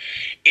there. And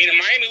if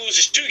Miami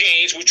loses 2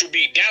 games, which would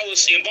be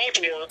Dallas and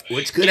Baltimore,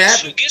 which could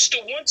happen. Who gets the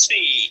 1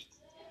 seed?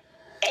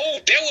 Oh,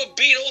 that would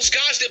be those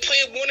guys that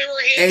play whenever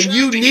ahead. And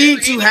you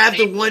need to have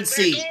the 1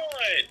 seed.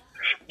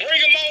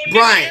 Bring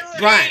them on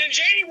Brian. in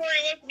January.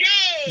 Let's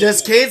go.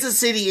 Does Kansas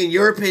City, in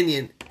your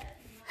opinion,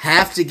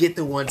 have to get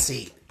the 1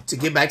 seed to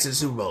get back to the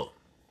Super Bowl?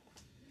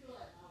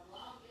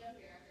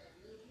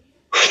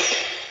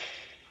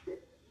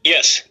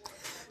 Yes.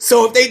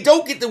 So if they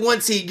don't get the 1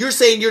 seed, you're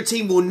saying your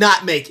team will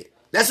not make it.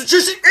 That's what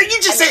you're saying.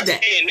 You just said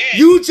that.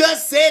 You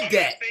just said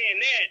that. I'm not saying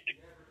that.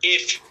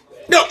 If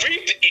let me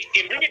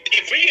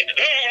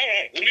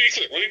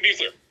be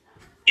clear.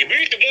 If we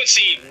get the 1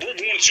 seed, we're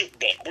going to Super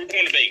Bowl. We're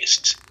going to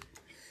Vegas.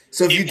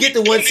 So if you get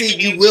the 1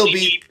 seed, you will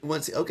be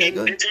 1 seed. Okay,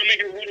 go ahead. It's going to make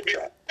it a little bit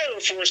harder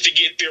for us to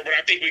get there, but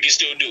I think we can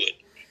still do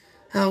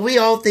it. We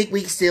all think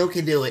we still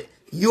can do it.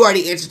 You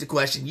already answered the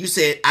question.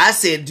 I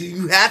said, do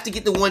you have to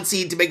get the 1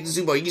 seed to make the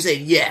Super Bowl? You said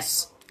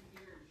yes.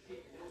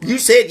 You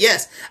said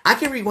yes. I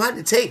can rewind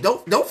the tape.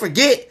 Don't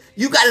forget,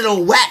 you got it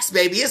on wax,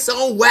 baby. It's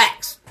on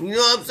wax. You know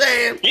what I'm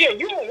saying? Yeah,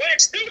 you on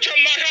wax. Still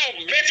talking about how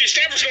Matthew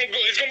Stafford's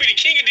is going to be the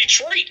king of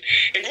Detroit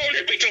and going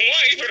to beat the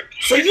Lions.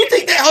 So you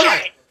think that?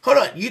 Hold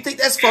on. You think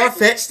that's far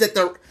fetched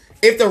that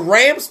if the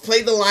Rams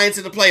play the Lions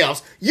in the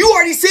playoffs, you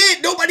already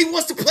said nobody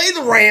wants to play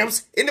the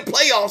Rams in the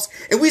playoffs,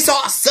 and we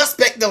saw how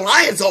suspect the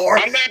Lions are.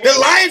 The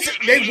Lions,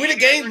 they win a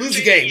game, lose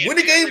a game. Win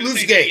a game,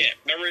 lose a game.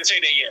 I'm not ready to say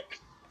that yet.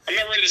 I'm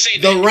not ready to say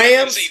the that.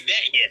 Rams,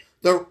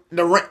 The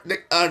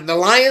the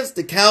Lions,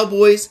 the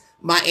Cowboys,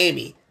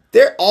 Miami.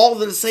 They're all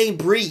the same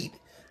breed.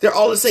 They're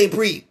all the same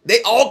breed.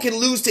 They all can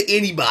lose to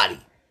anybody.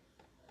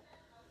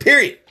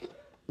 Period.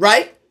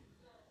 Right?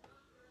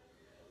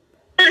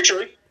 Very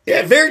true.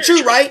 Yeah, very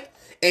true, right?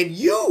 And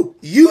you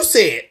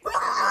said,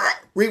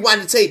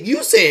 rewind the tape,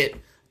 you said,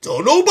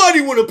 don't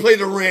nobody want to play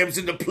the Rams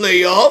in the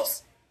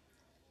playoffs.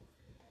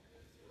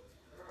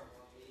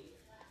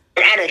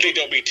 But I don't think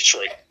they'll beat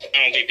Detroit.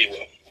 I don't think they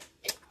will.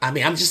 I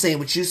mean, I'm just saying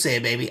what you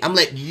said, baby. I'm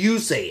letting you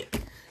say it.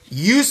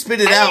 You spit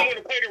it I out. don't want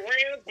to play the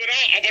Rams, but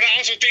I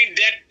also think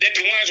that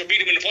the Lions will beat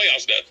them in the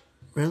playoffs,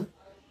 though. Really?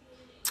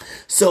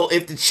 So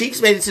if the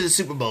Chiefs made it to the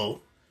Super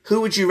Bowl, who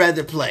would you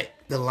rather play?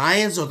 The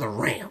Lions or the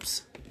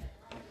Rams?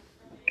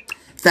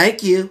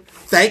 Thank you.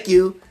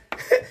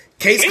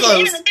 Case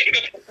closed.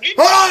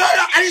 Hold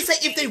on. I didn't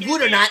say if they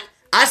would or not.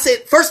 I said,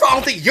 first of all, I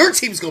don't think your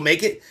team's going to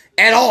make it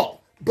at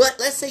all. But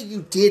let's say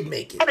you did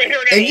make it.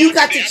 And you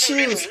got to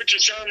choose.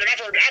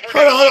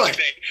 Hold on.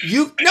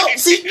 You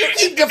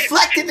keep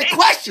deflecting the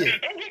question.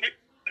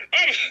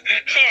 Oh,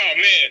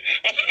 man.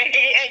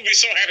 I'll be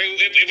so happy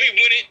if we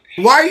win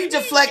it. Why are you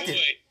deflecting?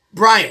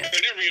 Brian.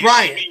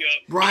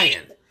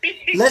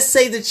 Let's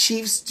say the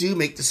Chiefs do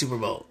make the Super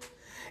Bowl.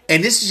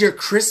 And this is your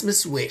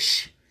Christmas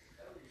wish.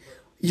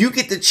 You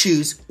get to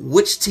choose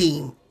which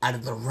team out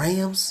of the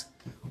Rams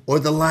or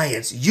the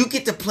Lions. You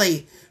get to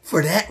play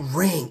for that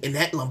ring and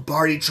that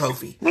Lombardi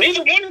trophy.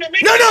 Neither one of them.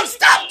 No,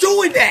 stop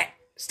doing that.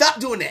 Stop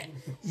doing that.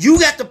 You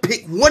got to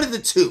pick one of the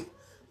two.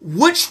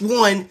 Which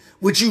one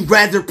would you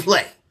rather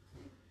play?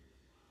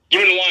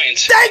 Give me the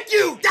Lions. Thank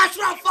you. That's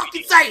what I'm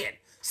fucking saying.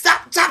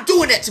 Stop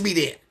doing that to me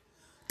then.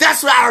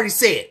 That's what I already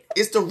said.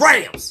 It's the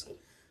Rams.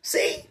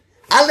 See?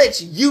 I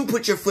let you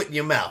put your foot in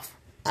your mouth.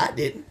 I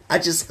didn't. I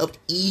just helped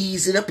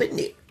ease it up in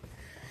there.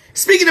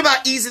 Speaking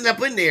about easing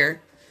up in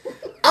there,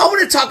 I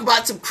want to talk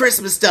about some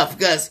Christmas stuff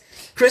because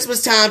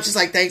Christmas time, just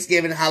like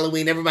Thanksgiving and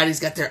Halloween, everybody's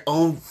got their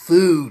own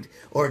food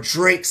or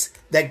drinks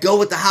that go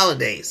with the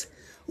holidays.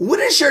 What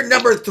is your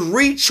number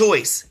 3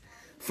 choice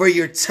for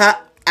your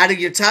top out of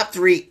your top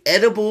 3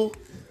 edible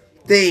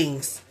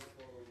things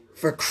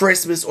for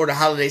Christmas or the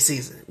holiday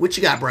season? What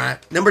you got, Brian?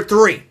 Number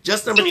 3.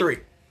 Just number 3.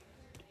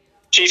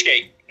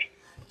 Cheesecake.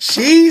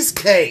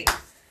 Cheesecake.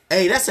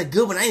 Hey, that's a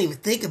good one. I didn't even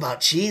think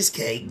about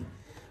cheesecake.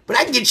 But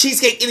I can get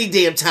cheesecake any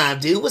damn time,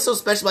 dude. What's so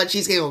special about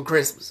cheesecake on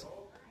Christmas?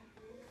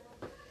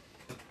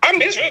 I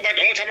mean, it's really about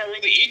the only time I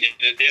really eat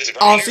it.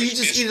 Oh, so you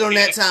just eat it on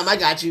that time. I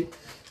got you.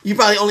 You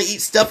probably only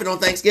eat stuffing on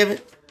Thanksgiving?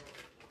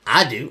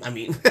 I do. I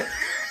mean...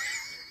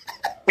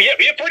 Yeah,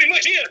 pretty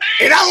much, yeah.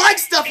 And I like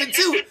stuffing,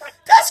 too.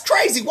 That's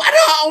crazy. Why do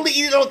I only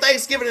eat it on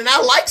Thanksgiving and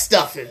I like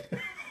stuffing?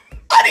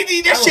 I need to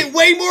eat that shit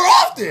way more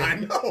often. I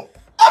know.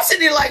 I'm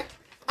sitting there like,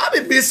 I've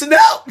been missing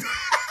out.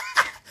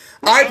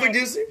 All right,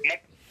 producer.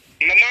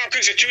 My mom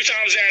cooks it 2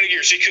 times out of the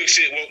year. She cooks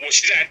it, well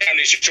she's out of town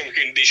this year, so we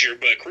couldn't this year,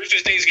 but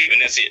Christmas, Thanksgiving,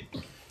 that's it.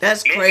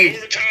 That's crazy.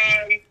 No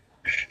time,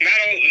 not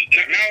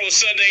on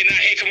Sunday, not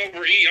hey, come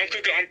over eat. I'm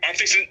cooking, I'm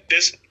fixing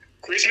this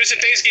Christmas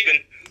and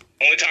Thanksgiving.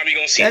 Only time you're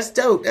going to see That's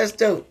dope. That's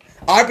dope.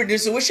 All right,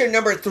 producer, what's your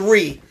number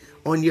 3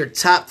 on your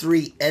top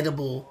 3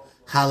 edible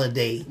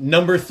holiday?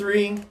 Number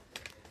 3,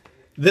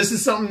 this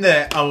is something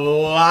that a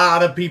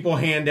lot of people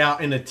hand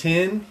out in a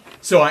tin,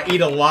 so I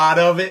eat a lot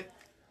of it.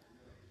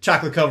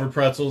 Chocolate-covered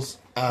pretzels.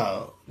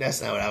 Oh,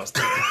 that's not what I was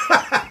thinking.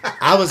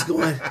 I was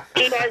going...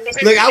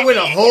 Look, I went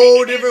a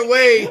whole different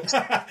way.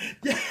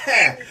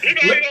 Yeah.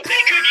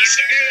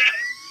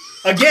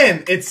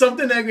 Again, it's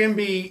something that can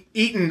be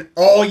eaten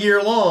all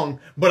year long,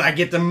 but I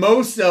get the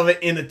most of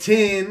it in a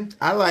tin.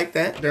 I like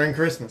that. During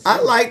Christmas. I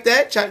like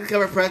that.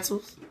 Chocolate-covered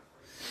pretzels.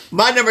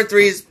 My number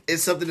 3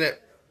 is something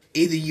that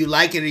either you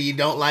like it or you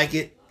don't like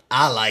it.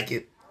 I like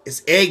it.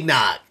 It's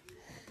eggnog.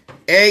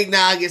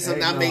 Eggnog is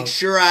something I make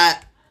sure I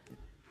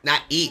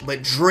not eat,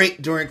 but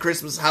drink during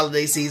Christmas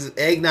holiday season.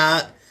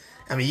 Eggnog.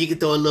 I mean, you can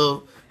throw a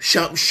little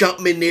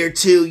something in there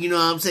too. You know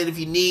what I'm saying? If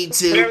you need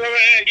to. Yeah.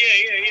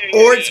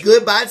 Or it's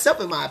good by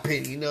itself, in my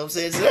opinion. You know what I'm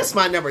saying? So that's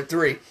my number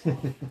 3.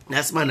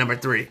 That's my number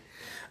 3.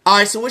 All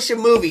right, so what's your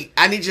movie?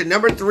 I need your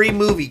number 3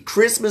 movie.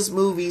 Christmas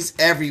movies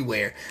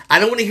everywhere. I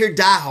don't want to hear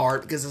Die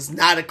Hard because it's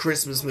not a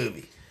Christmas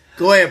movie.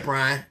 Go ahead,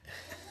 Brian.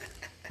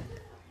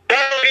 Die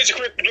Hard is a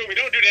Christmas movie.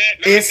 Don't do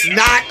that. No, It's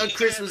not a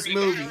Christmas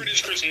movie. Die Hard is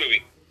a Christmas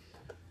movie.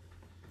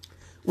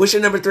 What's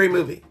your number 3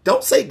 movie?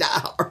 Don't say Die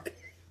Hard.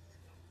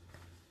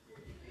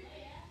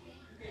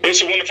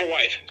 It's a Wonderful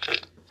Life.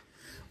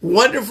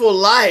 Wonderful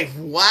Life.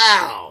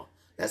 Wow.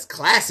 That's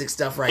classic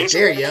stuff right It's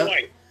there, a Wonderful yo.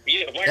 Life.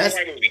 Yeah, black and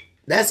white movie.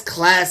 That's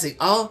classic.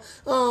 Oh,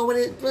 when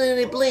it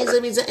blinks,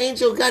 that means the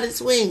angel got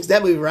its wings.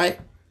 That movie, right?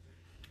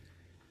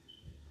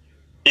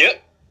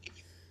 Yep.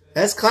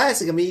 That's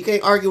classic. I mean, you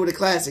can't argue with a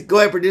classic. Go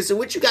ahead, producer.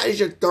 What you got is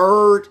your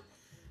 3rd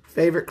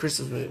favorite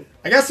Christmas movie?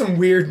 I got some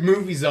weird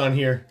movies on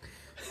here.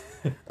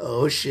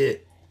 Oh,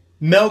 shit.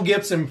 Mel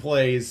Gibson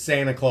plays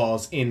Santa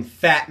Claus in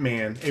Fat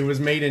Man. It was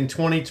made in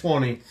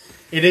 2020.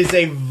 It is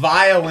a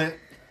violent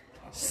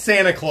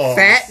Santa Claus.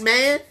 Fat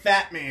Man?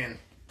 Fat Man.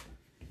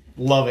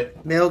 Love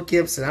it. Mel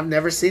Gibson. I've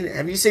never seen it.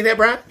 Have you seen that,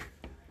 Brian?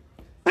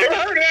 Never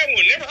heard of that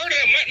one. Never heard of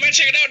that. Might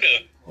check it out,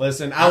 though.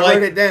 Listen, I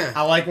wrote it down.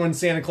 I like when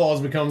Santa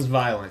Claus becomes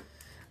violent.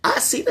 I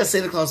seen a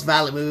Santa Claus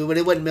violent movie, but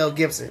it wasn't Mel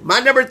Gibson. My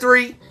number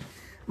 3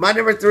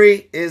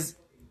 is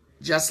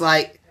just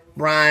like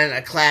Brian,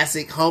 a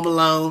classic, Home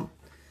Alone.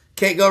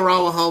 Can't go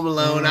wrong with Home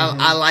Alone.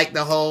 Mm-hmm. I like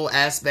the whole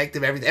aspect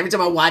of everything. Every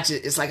time I watch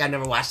it, it's like I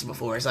never watched it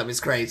before. It's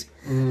crazy.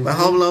 Mm-hmm. But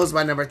Home Alone's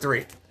my number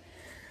 3.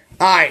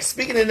 All right,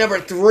 speaking of number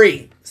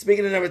 3,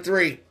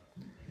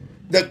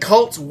 the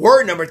Colts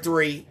were number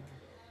 3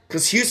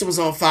 because Houston was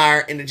on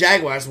fire and the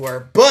Jaguars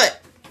were. But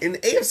in the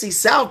AFC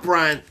South,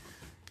 Brian,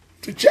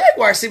 the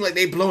Jaguars seem like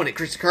they blowing it.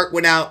 Christian Kirk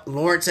went out.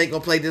 Lawrence ain't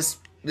gonna play this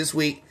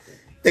week.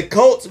 The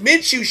Colts,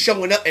 Minshew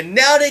showing up, and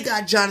now they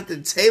got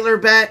Jonathan Taylor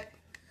back.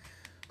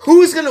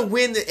 Who's gonna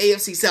win the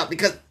AFC South?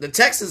 Because the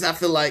Texans, I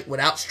feel like,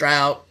 without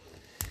Stroud,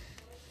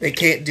 they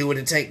can't do it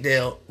in Tank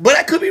Dell. But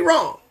I could be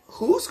wrong.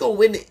 Who's gonna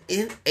win the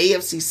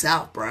AFC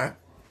South, Brian?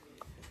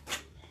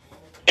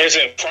 As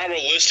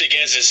probabilistic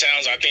as it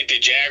sounds, I think the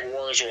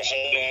Jaguars will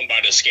hold on by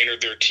the skin of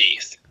their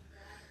teeth.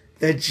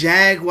 The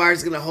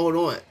Jaguars gonna hold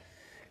on.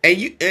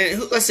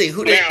 Let's see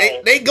who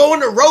they go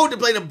on the road to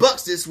play the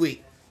Bucks this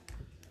week.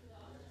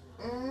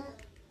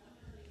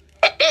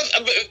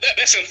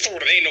 That's in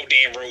Florida. They ain't no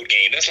damn road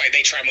game. That's like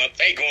they try them up.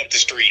 They go up the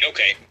street.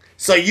 Okay.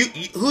 So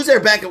who's their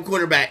backup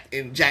quarterback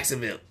in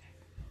Jacksonville?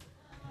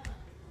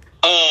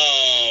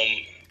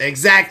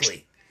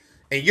 Exactly.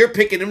 And you're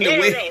picking them to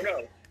win.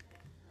 No.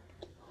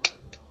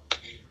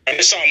 I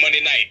just saw him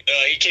Monday night.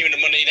 He came in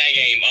the Monday night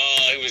game.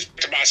 He was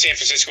about San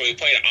Francisco. He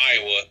played in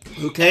Iowa.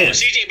 Who cares?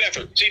 C.J.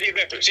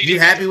 Beathard. You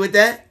happy with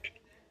that?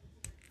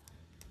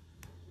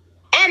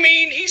 I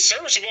mean, he's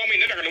serviceable. I mean,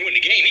 they're not going to win the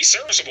game. He's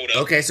serviceable,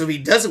 though. Okay, so if he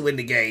doesn't win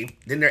the game,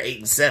 then they're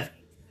 8-7.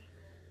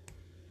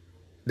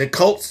 The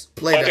Colts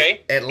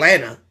play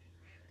Atlanta,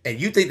 and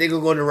you think they're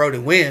going to go on the road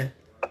and win,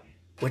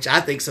 which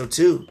I think so,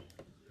 too.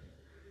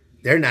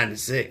 They're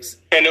 9-6.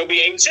 And they'll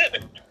be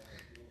 8-7.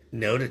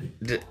 No,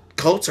 the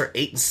Colts are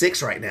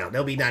 8-6 right now.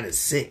 They'll be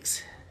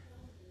 9-6.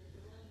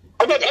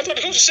 I thought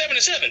the Colts are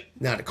 7-7.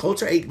 No, the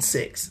Colts are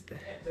 8-6.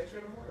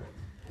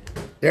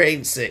 They're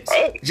 8-6.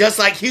 Oh. Just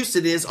like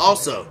Houston is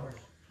also.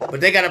 But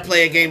they got to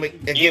play a game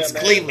against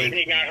Cleveland.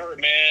 He got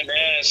hurt, man.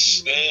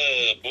 That's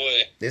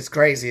boy. It's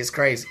crazy.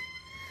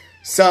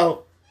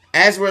 So,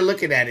 as we're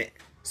looking at it,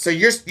 so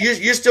you're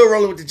still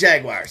rolling with the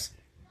Jaguars.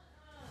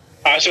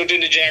 I still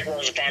think the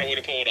Jaguars will find a way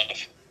to pull it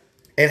off.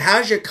 And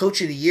how's your coach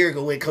of the year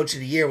going to win coach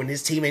of the year when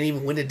his team ain't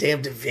even win the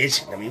damn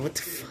division? I mean, what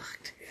the fuck,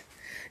 dude?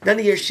 None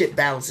of your shit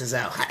balances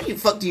out. How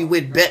do you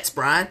win bets,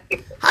 Brian?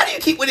 How do you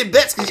keep winning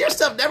bets? Because your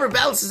stuff never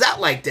balances out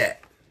like that.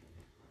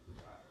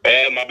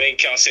 My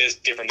bank account says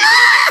differently.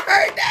 I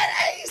heard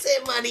that. You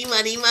said money.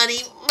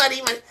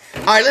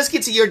 All right, let's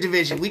get to your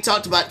division. We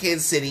talked about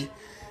Kansas City.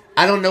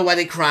 I don't know why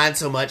they crying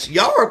so much.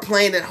 Y'all are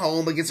playing at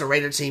home against a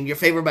Raider team. You're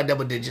favored by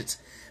double digits.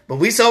 But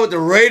we saw what the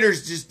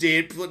Raiders just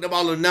did, putting up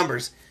all the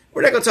numbers.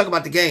 We're not going to talk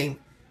about the game.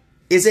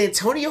 Is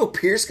Antonio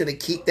Pierce going to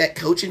keep that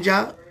coaching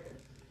job?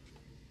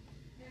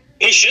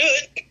 He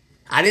should.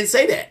 I didn't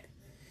say that.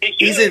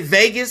 He's in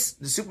Vegas.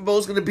 The Super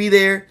Bowl's going to be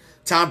there.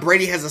 Tom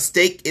Brady has a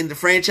stake in the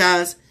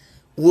franchise.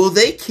 Will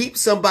they keep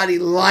somebody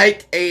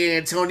like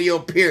Antonio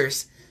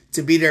Pierce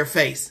to be their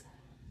face?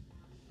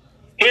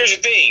 Here's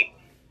the thing.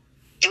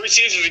 3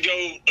 seasons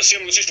ago, a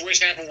similar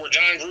situation happened where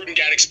John Gruden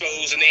got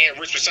exposed and they had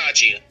Rich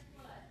Bisaccia.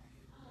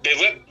 They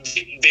let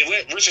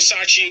Rich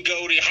Bisaccia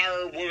go. They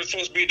hired what was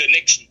supposed to be the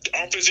next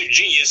offensive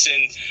genius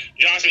and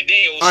Josh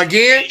McDaniels.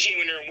 Again? He came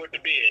in there and went to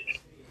bed.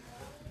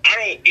 I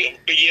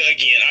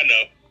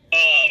know.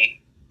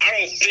 I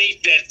don't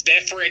think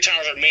that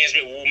franchise or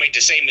management will make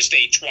the same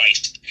mistake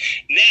twice.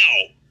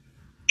 Now,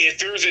 if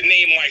there's a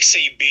name like,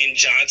 say, Ben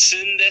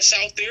Johnson that's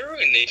out there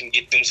and they can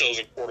get themselves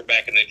a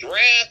quarterback in the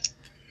draft,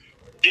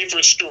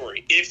 different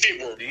story. If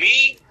it were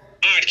me,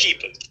 I'd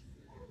keep him.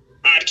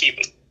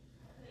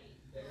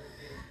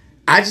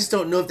 I just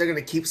don't know if they're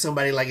going to keep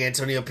somebody like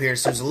Antonio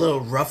Pierce who's a little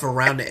rough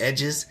around the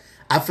edges.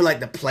 I feel like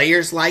the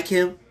players like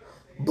him,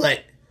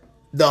 but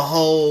the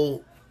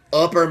whole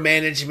upper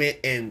management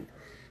and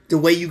the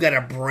way you got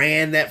to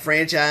brand that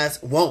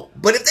franchise won't.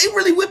 But if they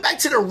really went back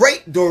to the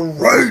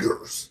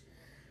Raiders,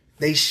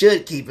 they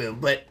should keep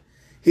him. But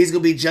he's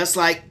going to be just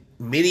like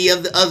many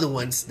of the other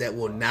ones that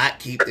will not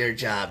keep their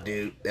job,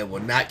 dude. That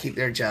will not keep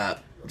their job.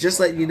 Just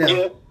letting you know.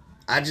 Yeah.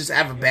 I just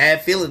have a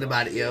bad feeling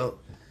about it, yo.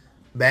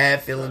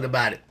 Bad feeling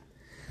about it.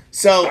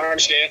 So, I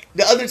understand.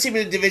 the other team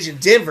in the division,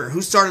 Denver,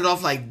 who started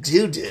off like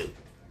doo-doo.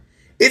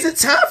 Is it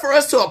time for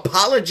us to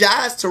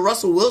apologize to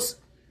Russell Wilson?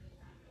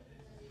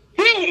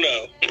 Hell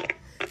no.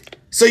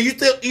 So you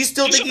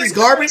still think he's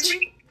garbage?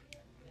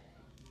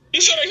 You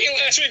saw that game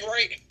last week,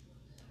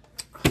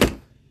 right?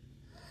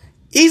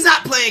 He's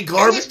not playing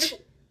garbage.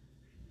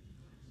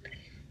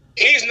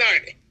 He's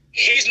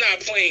not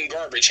playing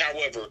garbage.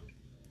 However,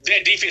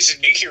 that defense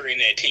has been carrying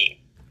that team.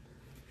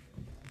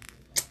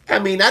 I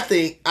mean, I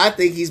think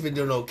he's been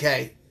doing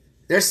okay.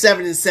 They're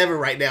 7-7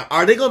 right now.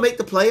 Are they gonna make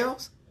the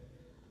playoffs?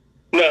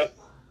 No.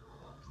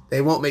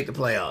 They won't make the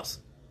playoffs.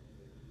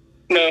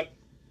 No.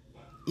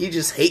 You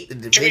just hate the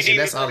division.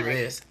 That's all it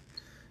is.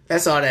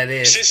 That's all that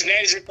is.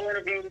 Cincinnati's in front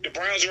of them. The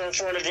Browns are in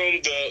front of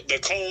them. The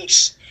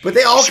Colts. But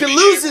they all could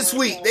lose this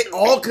week. They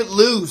all could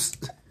lose.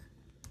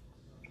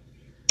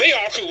 They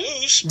all could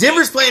lose.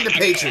 Denver's playing the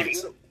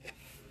Patriots.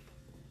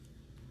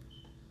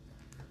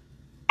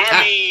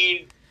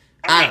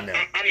 I don't know.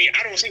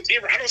 I don't see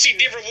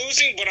Denver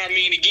losing, but I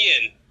mean,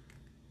 again,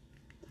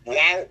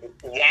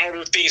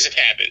 wilder things have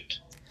happened.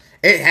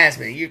 It has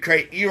been. You're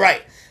crazy. You're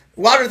right.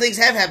 Wilder things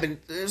have happened.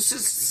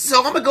 So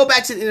I'm gonna go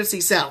back to the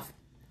NFC South.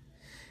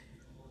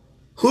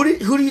 Who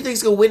do you think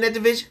is gonna win that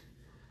division?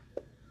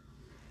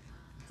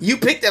 You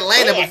picked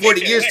Atlanta before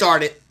the year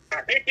started.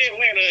 I picked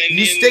Atlanta. And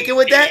you then, sticking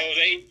with that?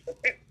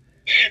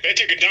 They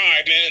took a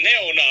dive, man.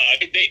 Hell no.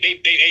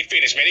 They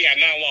finished, man. They got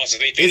 9 losses.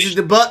 They finished. Is it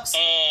the Bucks?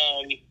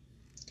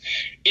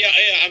 Yeah,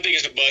 I think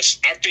it's the Bucks.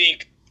 I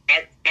think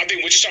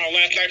what you saw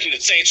last night from the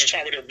Saints was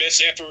probably their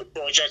best effort,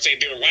 or should I say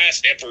their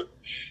last effort,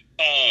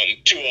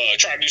 to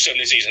try to do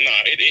something this season. Nah,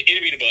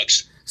 it'll be the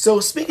Bucks. So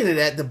speaking of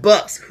that, the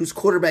Bucks, whose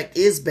quarterback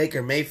is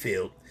Baker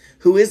Mayfield,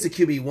 who is the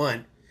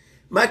QB1.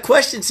 My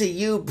question to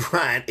you,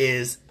 Brian,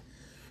 is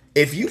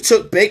if you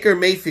took Baker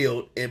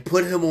Mayfield and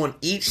put him on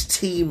each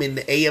team in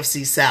the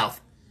AFC South,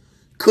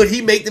 could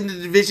he make them the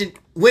division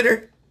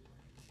winner?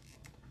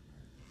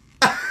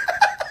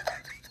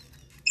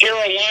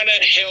 Carolina,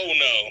 hell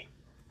no.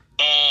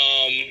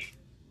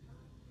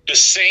 The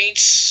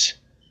Saints,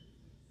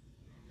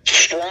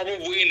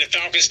 probably, and the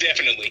Falcons,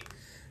 definitely.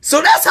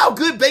 So that's how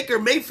good Baker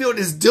Mayfield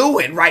is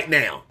doing right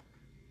now.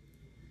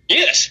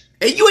 Yes.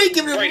 And you ain't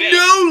giving him Right now.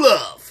 no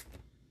love.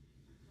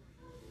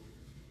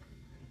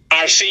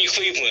 I've seen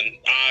Cleveland.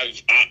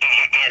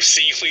 I've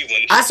seen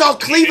Cleveland. I saw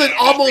Cleveland And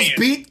I'm almost saying,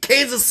 beat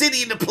Kansas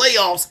City in the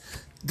playoffs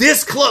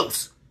this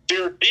close.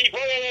 Their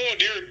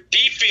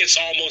defense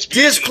almost beat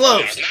This them.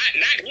 close.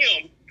 Not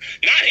him.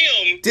 Not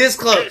him. This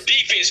close. Their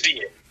defense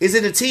did. Is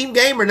it a team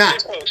game or not?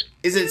 This close.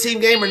 Is it a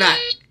team game or not?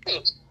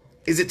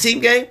 Is it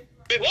team game?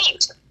 They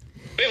lost.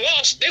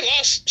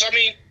 So, I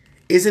mean,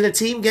 Is it a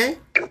team game?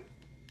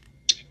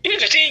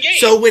 it's a team game.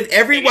 So when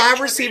every wide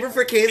receiver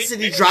for Kansas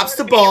City drops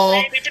the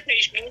ball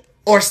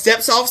or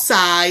steps off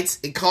sides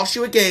and costs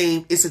you a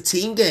game, it's a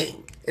team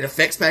game. It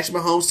affects Patrick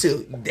Mahomes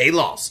too. They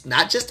lost.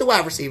 Not just the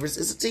wide receivers.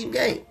 It's a team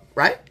game,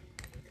 right?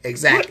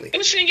 Exactly.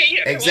 It's a team game,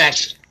 yeah. They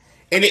Exactly. lost.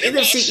 And the They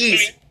NFC lost.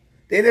 East.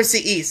 The NFC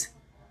East.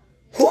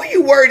 Who are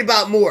you worried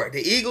about more?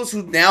 The Eagles,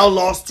 who now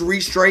lost 3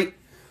 straight,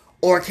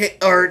 or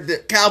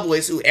the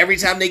Cowboys, who every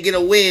time they get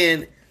a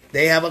win,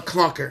 they have a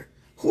clunker?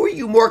 Who are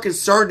you more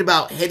concerned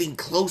about heading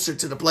closer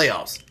to the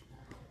playoffs?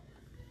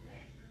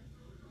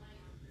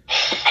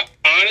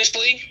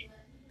 Honestly,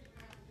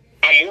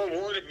 I'm more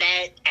worried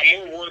about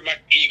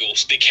the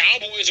Eagles. The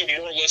Cowboys are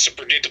more or less a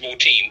predictable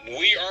team.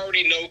 We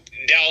already know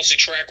Dallas'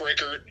 track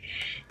record.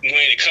 When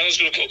it comes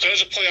to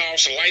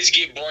playoffs, the lights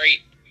get bright,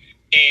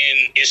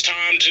 and it's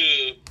time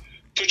to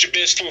put your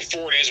best foot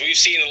forward. As we've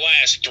seen in the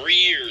last 3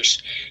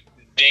 years,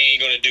 they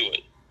ain't gonna do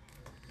it.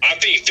 I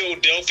think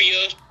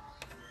Philadelphia.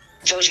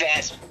 First of all,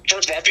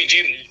 I think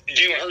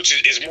Jalen Hurts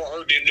is more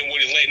hurt than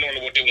what he's letting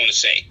on what they want to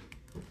say.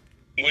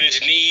 With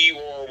his knee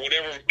or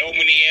whatever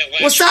ailment he had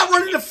last Well, stop year.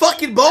 running the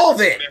fucking ball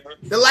then.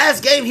 The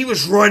last game, he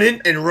was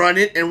running and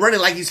running and running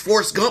like he's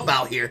Forrest Gump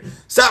out here.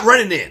 Stop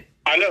running then.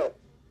 I know,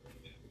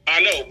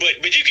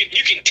 but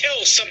you can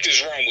tell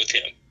something's wrong with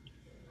him.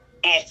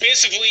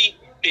 Offensively,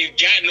 they've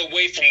gotten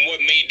away from what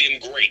made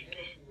them great.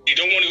 They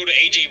don't want to go to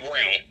A.J.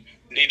 Brown.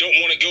 They don't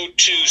want to go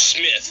to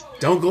Smith.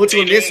 Don't go to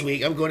him this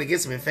week. I'm going to get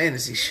some in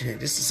fantasy shit.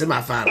 This is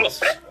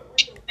semifinals.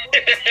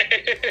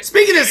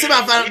 Speaking of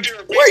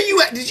semifinals, where are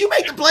you at? Did you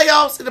make the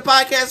playoffs in the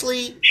podcast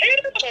league?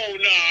 Oh,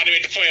 no, I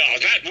didn't make the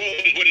playoffs.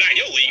 Not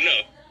your league,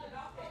 no.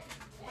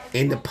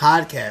 In the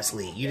podcast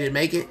league. You didn't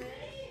make it?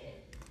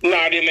 No,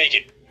 I didn't make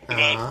it.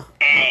 Uh-huh.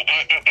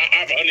 I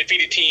have an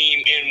undefeated team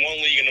in one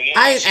league and the one.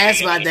 I ain't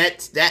asked about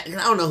that. I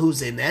don't know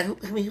who's in that.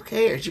 I mean, who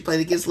cares? You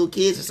playing against little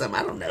kids or something?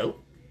 I don't know.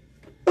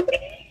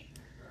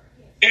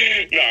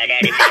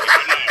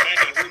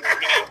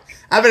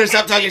 I better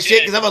stop talking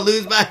shit because I'm gonna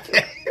lose my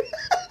game.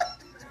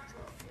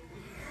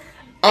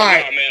 All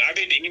right. No, man, I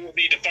think the Eagles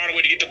need to find a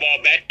way to get the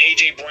ball back to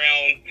A.J.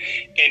 Brown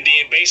and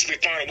then basically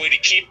find a way to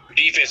keep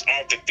defense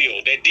off the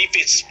field. That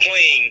defense is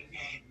playing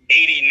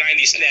 80,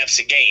 90 snaps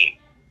a game.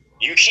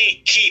 You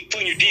can't keep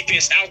putting your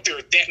defense out there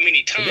that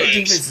many times. That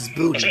defense is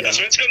booty, so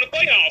let's go to the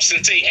playoffs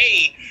and say,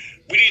 hey,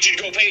 we need you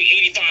to go play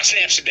 85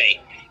 snaps a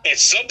day. At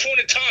some point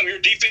in time, your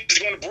defense is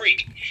going to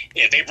break.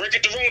 If they break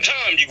at the wrong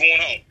time, you're going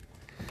home.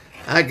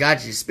 I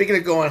got you. Speaking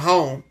of going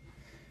home,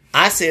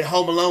 I said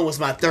Home Alone was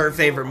my third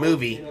favorite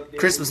movie,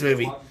 Christmas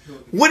movie.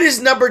 What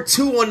is number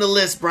 2 on the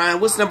list, Brian?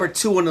 What's number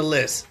 2 on the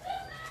list?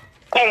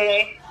 Home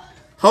Alone.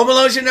 Home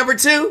Alone's your number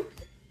 2?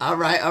 All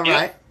right.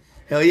 Yep.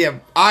 Hell yeah.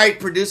 All right,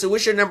 producer,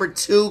 what's your number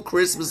 2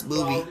 Christmas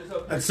movie?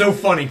 That's so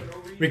funny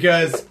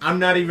because I'm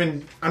not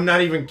even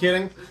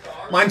kidding.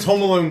 Mine's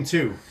Home Alone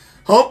 2.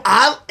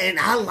 I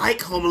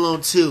like Home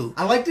Alone 2.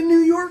 I like the New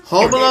York.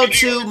 Home Alone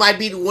 2 might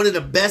be one of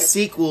the best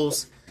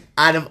sequels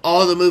out of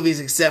all the movies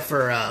except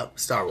for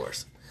Star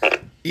Wars.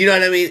 You know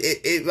what I mean?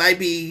 It might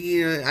be,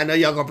 you know, I know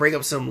y'all gonna bring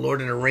up some Lord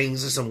of the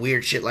Rings or some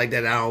weird shit like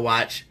that I don't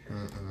watch.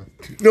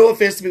 No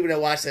offense to people that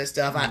watch that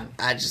stuff.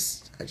 I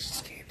just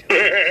can't do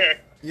it.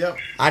 Yep.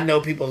 I know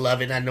people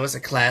love it. I know it's a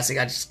classic.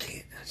 I just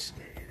can't.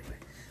 Anyway.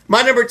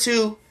 My number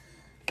 2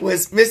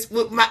 was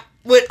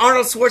with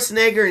Arnold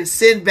Schwarzenegger and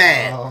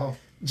Sinbad. Oh.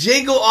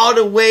 Jingle All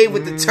the Way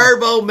with the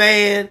Turbo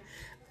Man.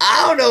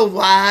 I don't know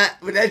why,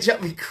 but that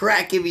jumped me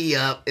cracking me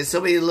up. And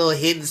so many little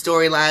hidden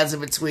storylines in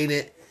between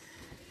it.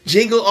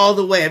 Jingle All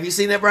the Way. Have you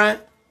seen that, Brian?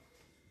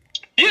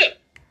 Yeah.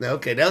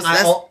 Okay,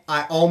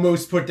 I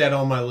almost put that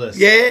on my list.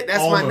 Yeah, that's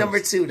almost. my number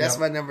 2. That's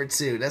Yep. my number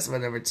 2. That's my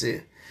number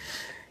 2.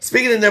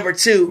 Speaking of number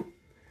 2.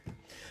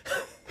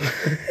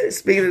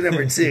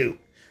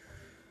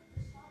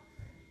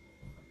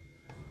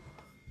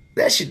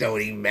 That shit don't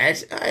even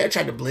match. I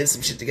tried to blend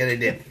some shit together.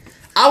 Then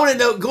I want to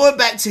know, going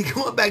back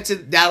to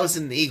Dallas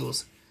and the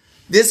Eagles.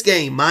 This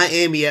game,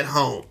 Miami at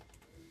home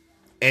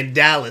and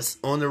Dallas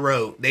on the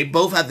road, they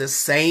both have the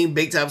same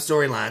big time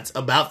storylines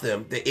about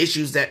them, the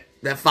issues that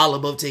follow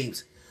both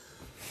teams.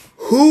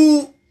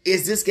 Who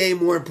is this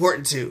game more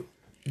important to?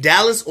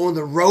 Dallas on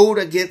the road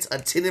against a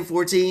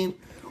 10-4 team,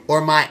 or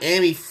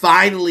Miami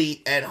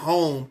finally at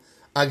home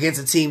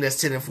against a team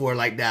that's 10-4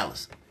 like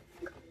Dallas?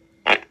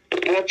 More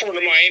important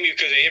to Miami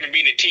because they haven't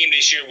beaten a team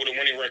this year with a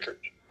winning record.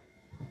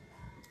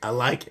 I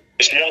like it.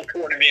 It's more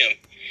important to them.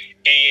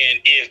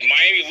 And if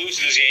Miami loses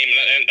this game,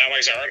 and like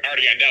I said, I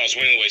already got Dallas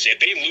winning this. If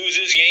they lose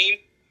this game,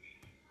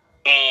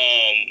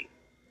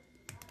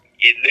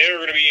 they're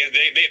going to be.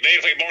 They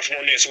play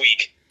Baltimore next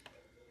week.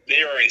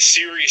 They are in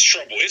serious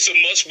trouble. It's a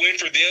must win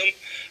for them.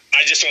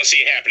 I just don't see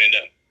it happening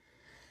though.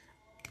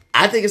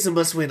 I think it's a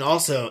must win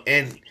also,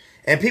 and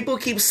people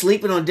keep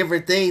sleeping on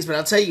different things, but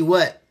I'll tell you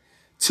what,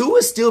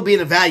 Tua's still being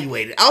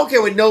evaluated. I don't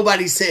care what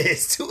nobody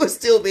says. Tua's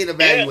still being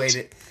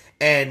evaluated. Yeah.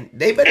 And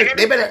they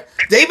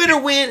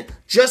better win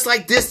just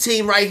like this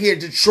team right here,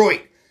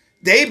 Detroit.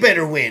 They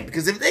better win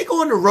because if they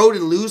go on the road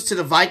and lose to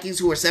the Vikings,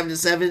 who are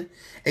 7-7,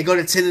 and go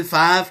to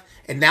 10-5,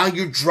 and now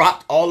you're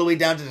dropped all the way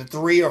down to the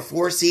 3 or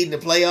 4 seed in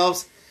the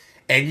playoffs,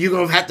 and you're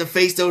gonna have to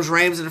face those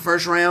Rams in the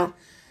first round.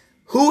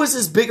 Who is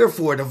this bigger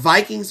for, the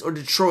Vikings or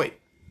Detroit?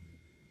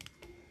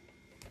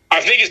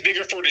 I think it's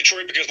bigger for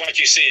Detroit because, like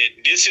you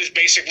said, this is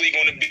basically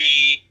going to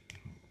be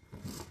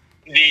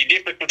the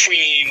difference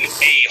between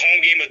a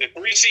home game of the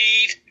 3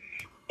 seed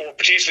or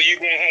potentially you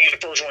going home in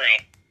the first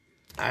round.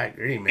 I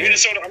agree, man.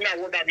 Minnesota, I'm not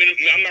worried about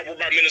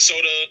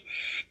Minnesota.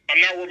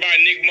 I'm not worried about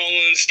Nick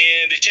Mullins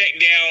and the check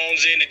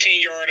downs and the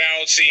 10-yard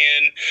outs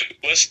and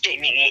let's throw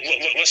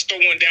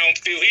one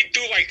downfield. He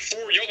threw like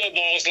 4 yellow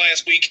balls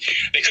last week.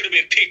 They could have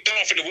been picked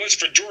off if it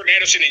wasn't for Jordan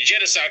Anderson and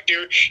Jettis out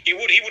there. He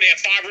would have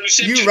 5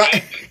 interceptions. You right.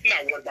 I'm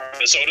not worried about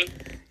Minnesota.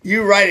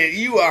 You right.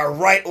 You are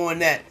right on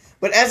that.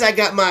 But as I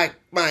got my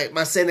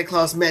Santa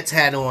Claus Mets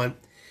hat on,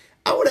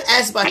 I want to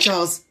ask about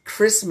y'all's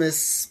Christmas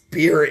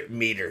spirit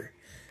meter.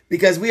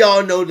 Because we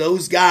all know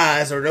those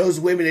guys or those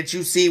women that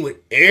you see with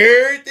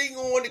everything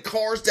on, the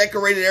cars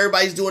decorated,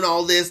 everybody's doing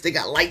all this. They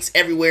got lights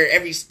everywhere,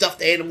 every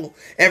stuffed animal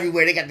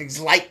everywhere. They got these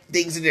light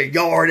things in their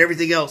yard,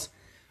 everything else.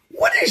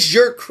 What is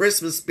your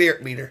Christmas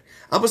spirit meter?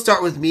 I'm going to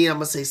start with me. I'm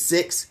going to say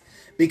 6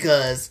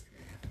 because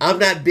I'm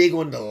not big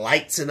on the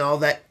lights and all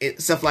that,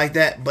 stuff like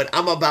that. But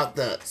I'm about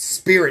the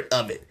spirit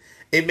of it.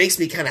 It makes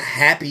me kind of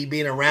happy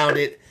being around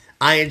it.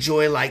 I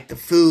enjoy, like, the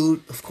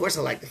food. Of course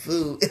I like the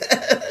food.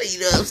 You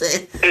know what I'm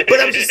saying? But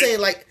I'm just saying,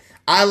 like,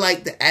 I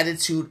like the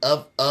attitude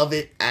of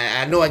it.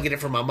 I know I get it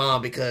from my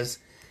mom because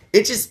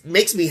it just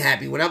makes me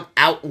happy. When I'm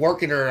out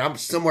working or I'm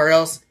somewhere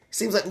else, it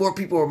seems like more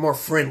people are more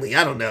friendly.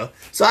 I don't know.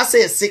 So I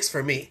say a 6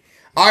 for me.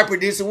 All right,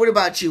 producer, what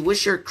about you?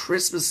 What's your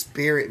Christmas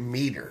spirit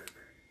meter?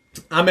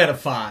 I'm at a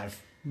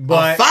 5.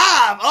 But a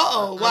 5?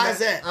 Uh-oh. Why is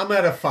that? I'm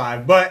at a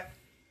 5, but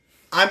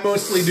I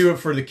mostly do it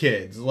for the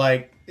kids.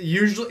 Like,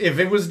 usually, if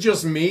it was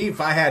just me, if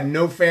I had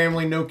no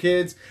family, no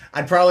kids,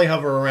 I'd probably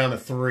hover around a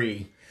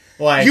 3.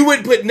 Like, You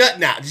wouldn't put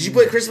nothing out. Did you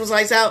put Christmas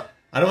lights out?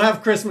 I don't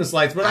have Christmas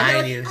lights, but I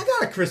I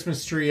got a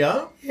Christmas tree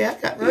up. Yeah,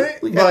 I got,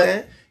 Right? we got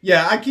that.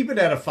 Yeah, I keep it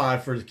at a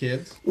 5 for the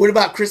kids. What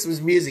about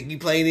Christmas music? You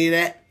play any of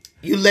that?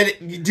 Do you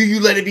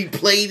let it be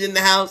played in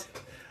the house?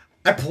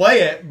 I play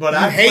it, but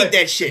I hate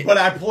that shit. But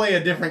I play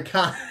a different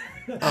kind.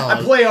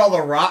 I play all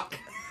the rock.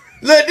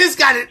 Look, this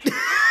got it.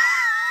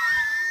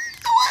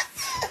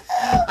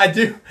 I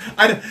do.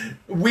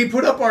 We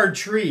put up our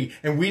tree,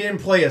 and we didn't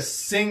play a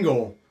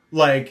single,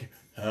 like,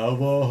 have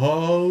a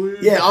holly.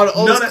 Yeah, all the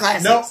old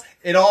classics. No,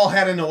 it all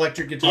had an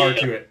electric guitar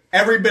to it.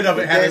 Every bit of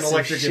it had That's an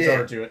electric some guitar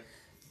shit. to it.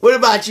 What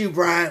about you,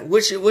 Brian?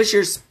 What's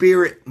your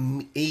spirit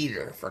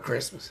eater for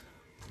Christmas?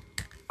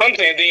 I'm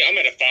saying I'm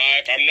at a 5.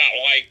 I'm not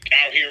like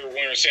out here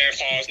wearing Santa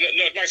Claus. No,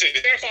 like I said,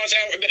 Santa Claus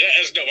out.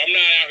 That's dope. I'm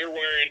not out here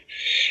wearing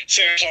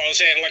Santa Claus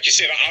hat. Like you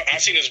said, I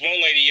seen this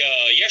one lady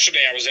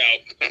yesterday. I was out.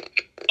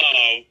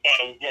 I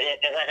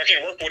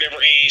can't work or whatever,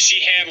 and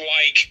she had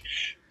like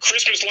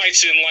Christmas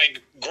lights and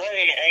like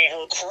growing on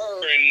her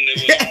car, and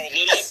it was all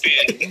lit up.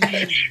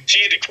 And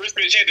she had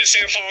the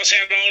Santa Claus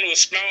hat on. It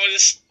was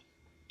smiling.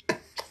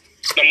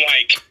 I'm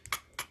like,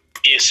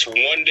 it's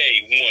one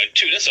day, 1,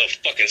 2. That's a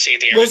fucking same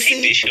thing. Well,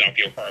 Take this shit off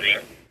your car,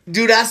 man.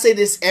 Dude, I say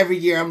this every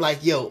year. I'm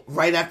like, yo,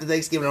 right after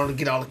Thanksgiving, I want to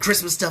get all the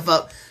Christmas stuff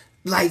up,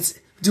 lights,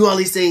 do all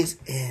these things,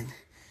 and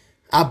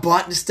I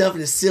bought the stuff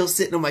and it's still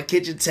sitting on my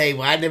kitchen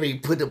table. I never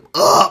even put them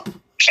up.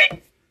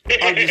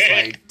 I'm just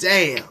like,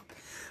 damn.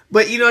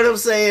 But you know what I'm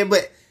saying?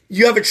 But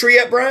you have a tree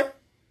up, Brian?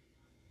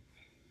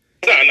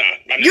 No.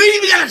 You ain't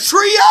even got a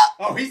tree up?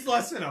 Oh, he's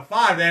less than a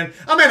 5, then.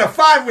 I'm at a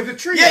 5 with a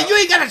tree. Yeah, up. you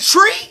ain't got a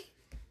tree?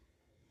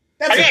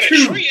 I got That's a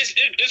 2. tree.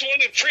 It's one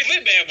of the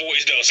pre-lit bad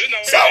boys, though. So,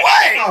 So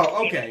what?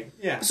 Oh, okay.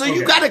 Yeah. So okay.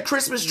 you got a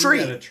Christmas tree.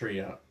 You got a tree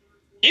up.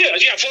 Yeah,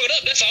 plug it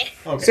up. That's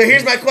all. Okay. So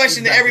here's my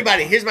question to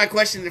everybody. Here's my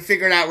question to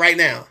figure it out right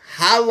now.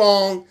 How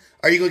long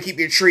are you going to keep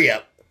your tree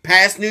up?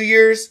 Past New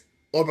Year's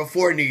or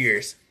before New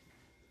Year's?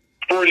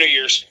 For New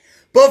Year's.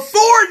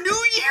 Before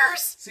New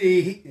Year's?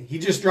 See, he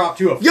just dropped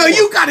to a 4. Yo,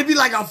 you got to be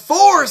like a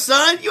 4,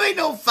 son. You ain't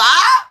no 5.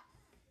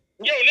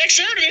 Yo, next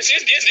Saturday,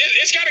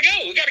 it's got to go.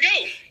 We got to go.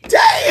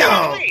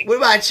 Damn. What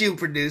about you,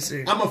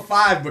 producer? I'm a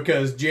 5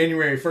 because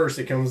January 1st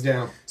it comes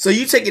down. So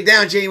you take it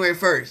down January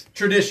 1st.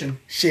 Tradition.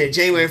 Shit,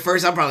 January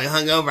 1st, I'm probably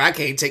hungover. I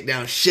can't take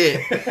down shit.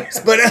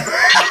 But, you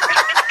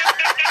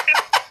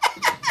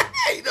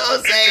know what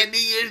I'm saying? New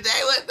Year's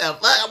Day, what the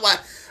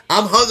fuck?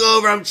 I'm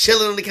hungover. I'm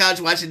chilling on the couch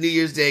watching New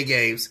Year's Day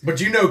games. But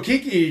you know,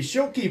 Kiki,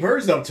 she'll keep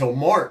hers up till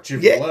March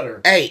if you let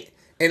her. Hey,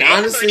 and March.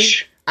 honestly,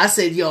 I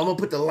said, yo, I'm going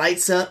to put the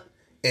lights up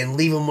and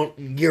leave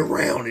them year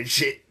round and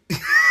shit.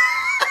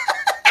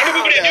 I'm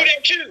going to do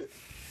that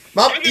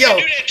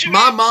too.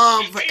 My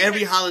mom, for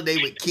every holiday,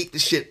 would keep the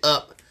shit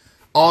up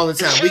all the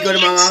time. We go to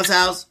my mom's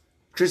house,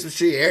 Christmas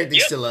tree,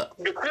 everything's still up.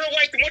 The girl,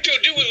 like, what they'll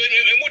do is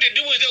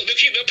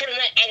they'll put them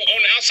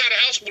on the outside of the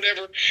house or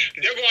whatever.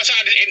 They'll go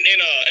outside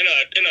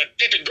and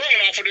take the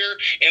growing off of there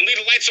and leave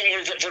the lights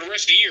on for the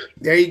rest of the year.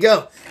 There you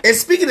go. And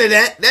speaking of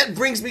that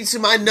brings me to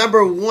my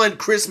number 1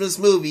 Christmas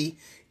movie,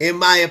 in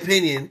my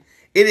opinion.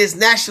 It is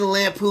National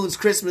Lampoon's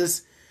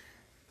Christmas,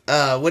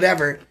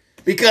 whatever,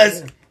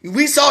 because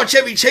we saw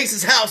Chevy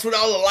Chase's house with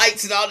all the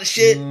lights and all the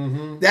shit.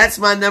 Mm-hmm. That's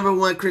my number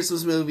 1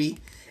 Christmas movie.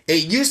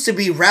 It used to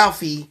be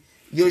Ralphie,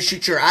 You'll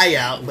Shoot Your Eye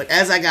Out, but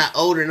as I got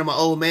older and I'm an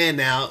old man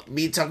now,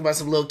 me talking about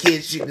some little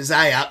kid shooting his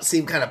eye out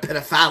seemed kind of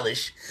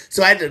pedophile-ish,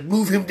 so I had to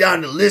move him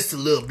down the list a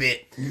little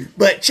bit.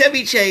 But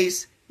Chevy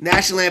Chase,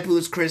 National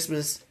Lampoon's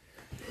Christmas,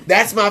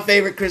 that's my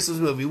favorite Christmas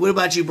movie. What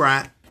about you,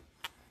 Brian?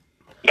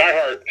 Die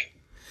Hard.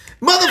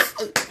 You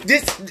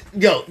did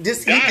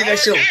that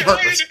shit on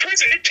purpose.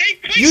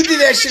 You did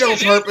that shit on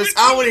purpose.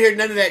 I don't want to hear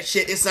none of that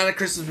shit. It's not a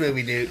Christmas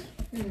movie, dude.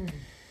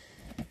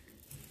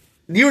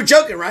 You were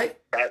joking, right?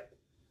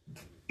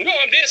 No,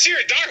 I'm dead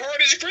serious. Die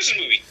Hard is a Christmas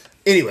movie.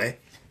 Anyway,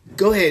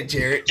 go ahead,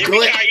 Jared.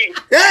 Go ahead.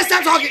 Yeah,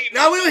 stop talking.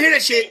 No, we don't hear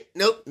that shit.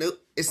 Nope.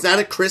 It's not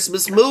a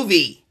Christmas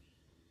movie.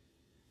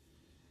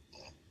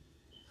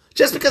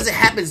 Just because it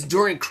happens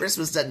during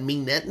Christmas doesn't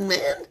mean nothing,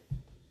 man.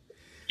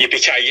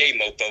 Yippee-ki-yay,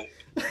 mofo.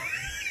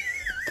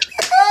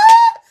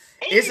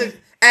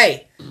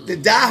 Hey, the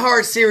Die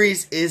Hard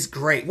series is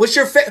great. What's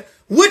your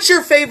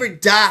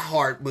favorite Die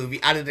Hard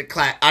movie out of the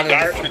class?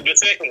 The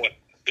second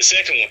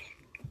one.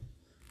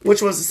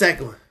 Which one's the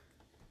second one?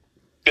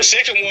 The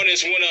second one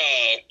is when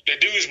the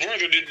dude's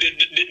brother, the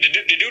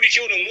dude who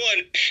killed him,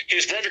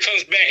 his brother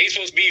comes back. He's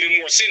supposed to be even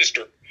more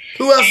sinister.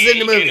 Who else is in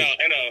the movie?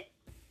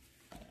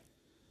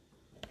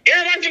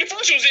 Everybody in the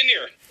first one's in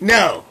there.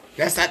 No,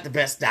 that's not the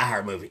best Die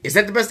Hard movie. Is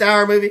that the best Die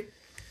Hard movie?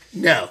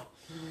 No.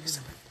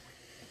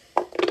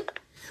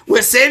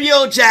 With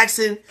Samuel L.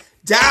 Jackson,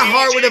 Die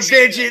Hard with a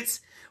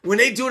Vengeance, when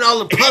they doing all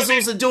the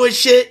puzzles and doing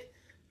shit,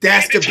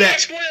 that's the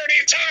best.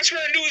 Times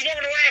Square dudes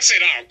walking around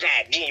saying, "Oh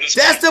God, blue."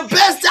 That's the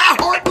best Die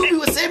Hard movie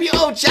with Samuel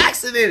L.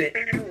 Jackson in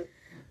it.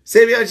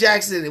 Samuel L.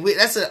 Jackson in it.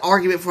 That's an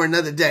argument for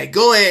another day.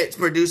 Go ahead,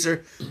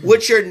 producer.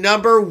 What's your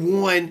number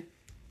 1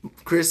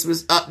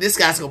 Christmas. This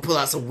guy's gonna pull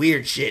out some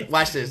weird shit.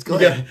 Watch this. Go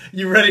ahead.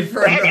 You ready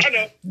for I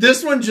know.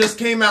 This one just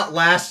came out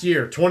last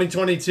year,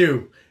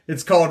 2022.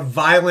 It's called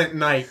Violent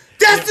Night.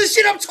 That's the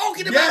shit I'm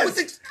talking about.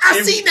 Yes.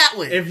 I've seen that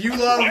one. If you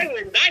love...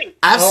 Violent Night.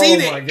 I've seen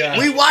my it. God.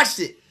 We watched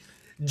it.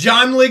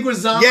 John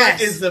Leguizamo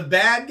Yes. is the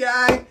bad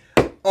guy.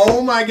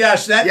 Oh my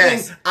gosh, that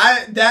Yes.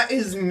 thing! That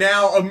is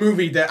now a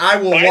movie that I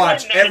will Violent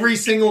watch Night. every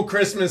single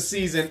Christmas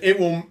season.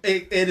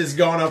 It has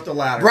gone up the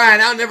ladder.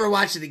 Brian, I'll never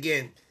watch it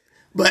again.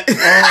 But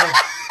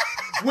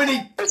When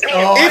he, it's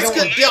I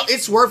good. Yo,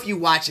 it's worth you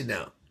watching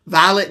though.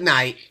 Violent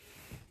Night.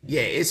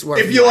 Yeah, it's worth.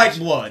 if you like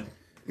watching. blood,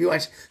 You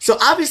watch. So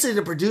obviously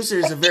the producer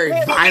is a very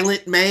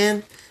violent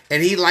man,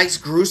 and he likes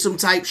gruesome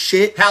type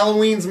shit,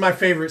 Halloween's my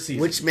favorite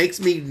season. which makes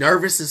me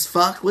nervous as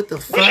fuck. What the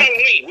Which fuck?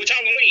 Halloween? Which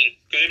Halloween?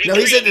 'Cause if it's No,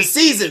 he three said the of them-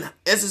 season.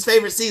 That's his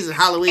favorite season,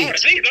 Halloween. Oh, the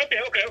season. Okay.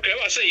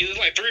 Well, I see. There's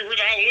like 3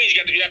 original Halloweens.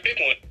 You got to pick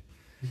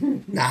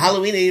one. Now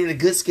Halloween ain't even a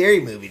good scary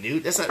movie,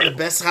 dude. That's not the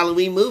best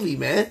Halloween movie,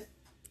 man.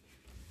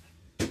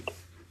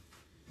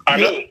 I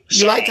know.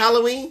 You liked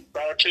Halloween?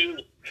 Saw 2.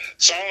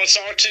 Saw and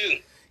Saw 2.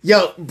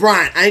 Yo,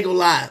 Brian, I ain't gonna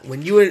lie.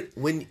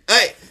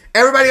 Hey,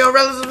 everybody on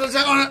Rellism Sports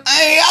Talk,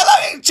 hey, I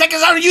love it. Check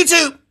us out on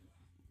YouTube.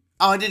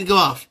 Oh, it didn't go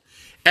off.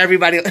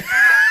 Everybody,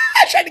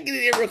 I tried to get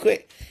it in real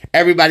quick.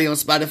 Everybody on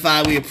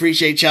Spotify, we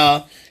appreciate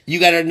y'all. You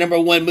got our number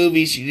 1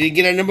 movies. You didn't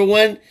get our number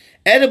 1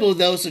 edible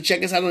though, so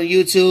check us out on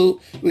YouTube.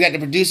 We got the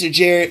producer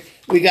Jared.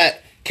 We got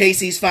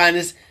Casey's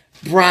finest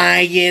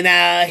Brian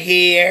out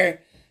here.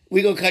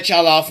 We gonna cut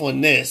y'all off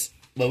on this,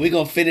 but we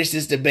gonna finish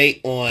this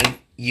debate on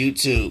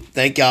YouTube.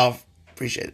 Thank y'all. Appreciate it.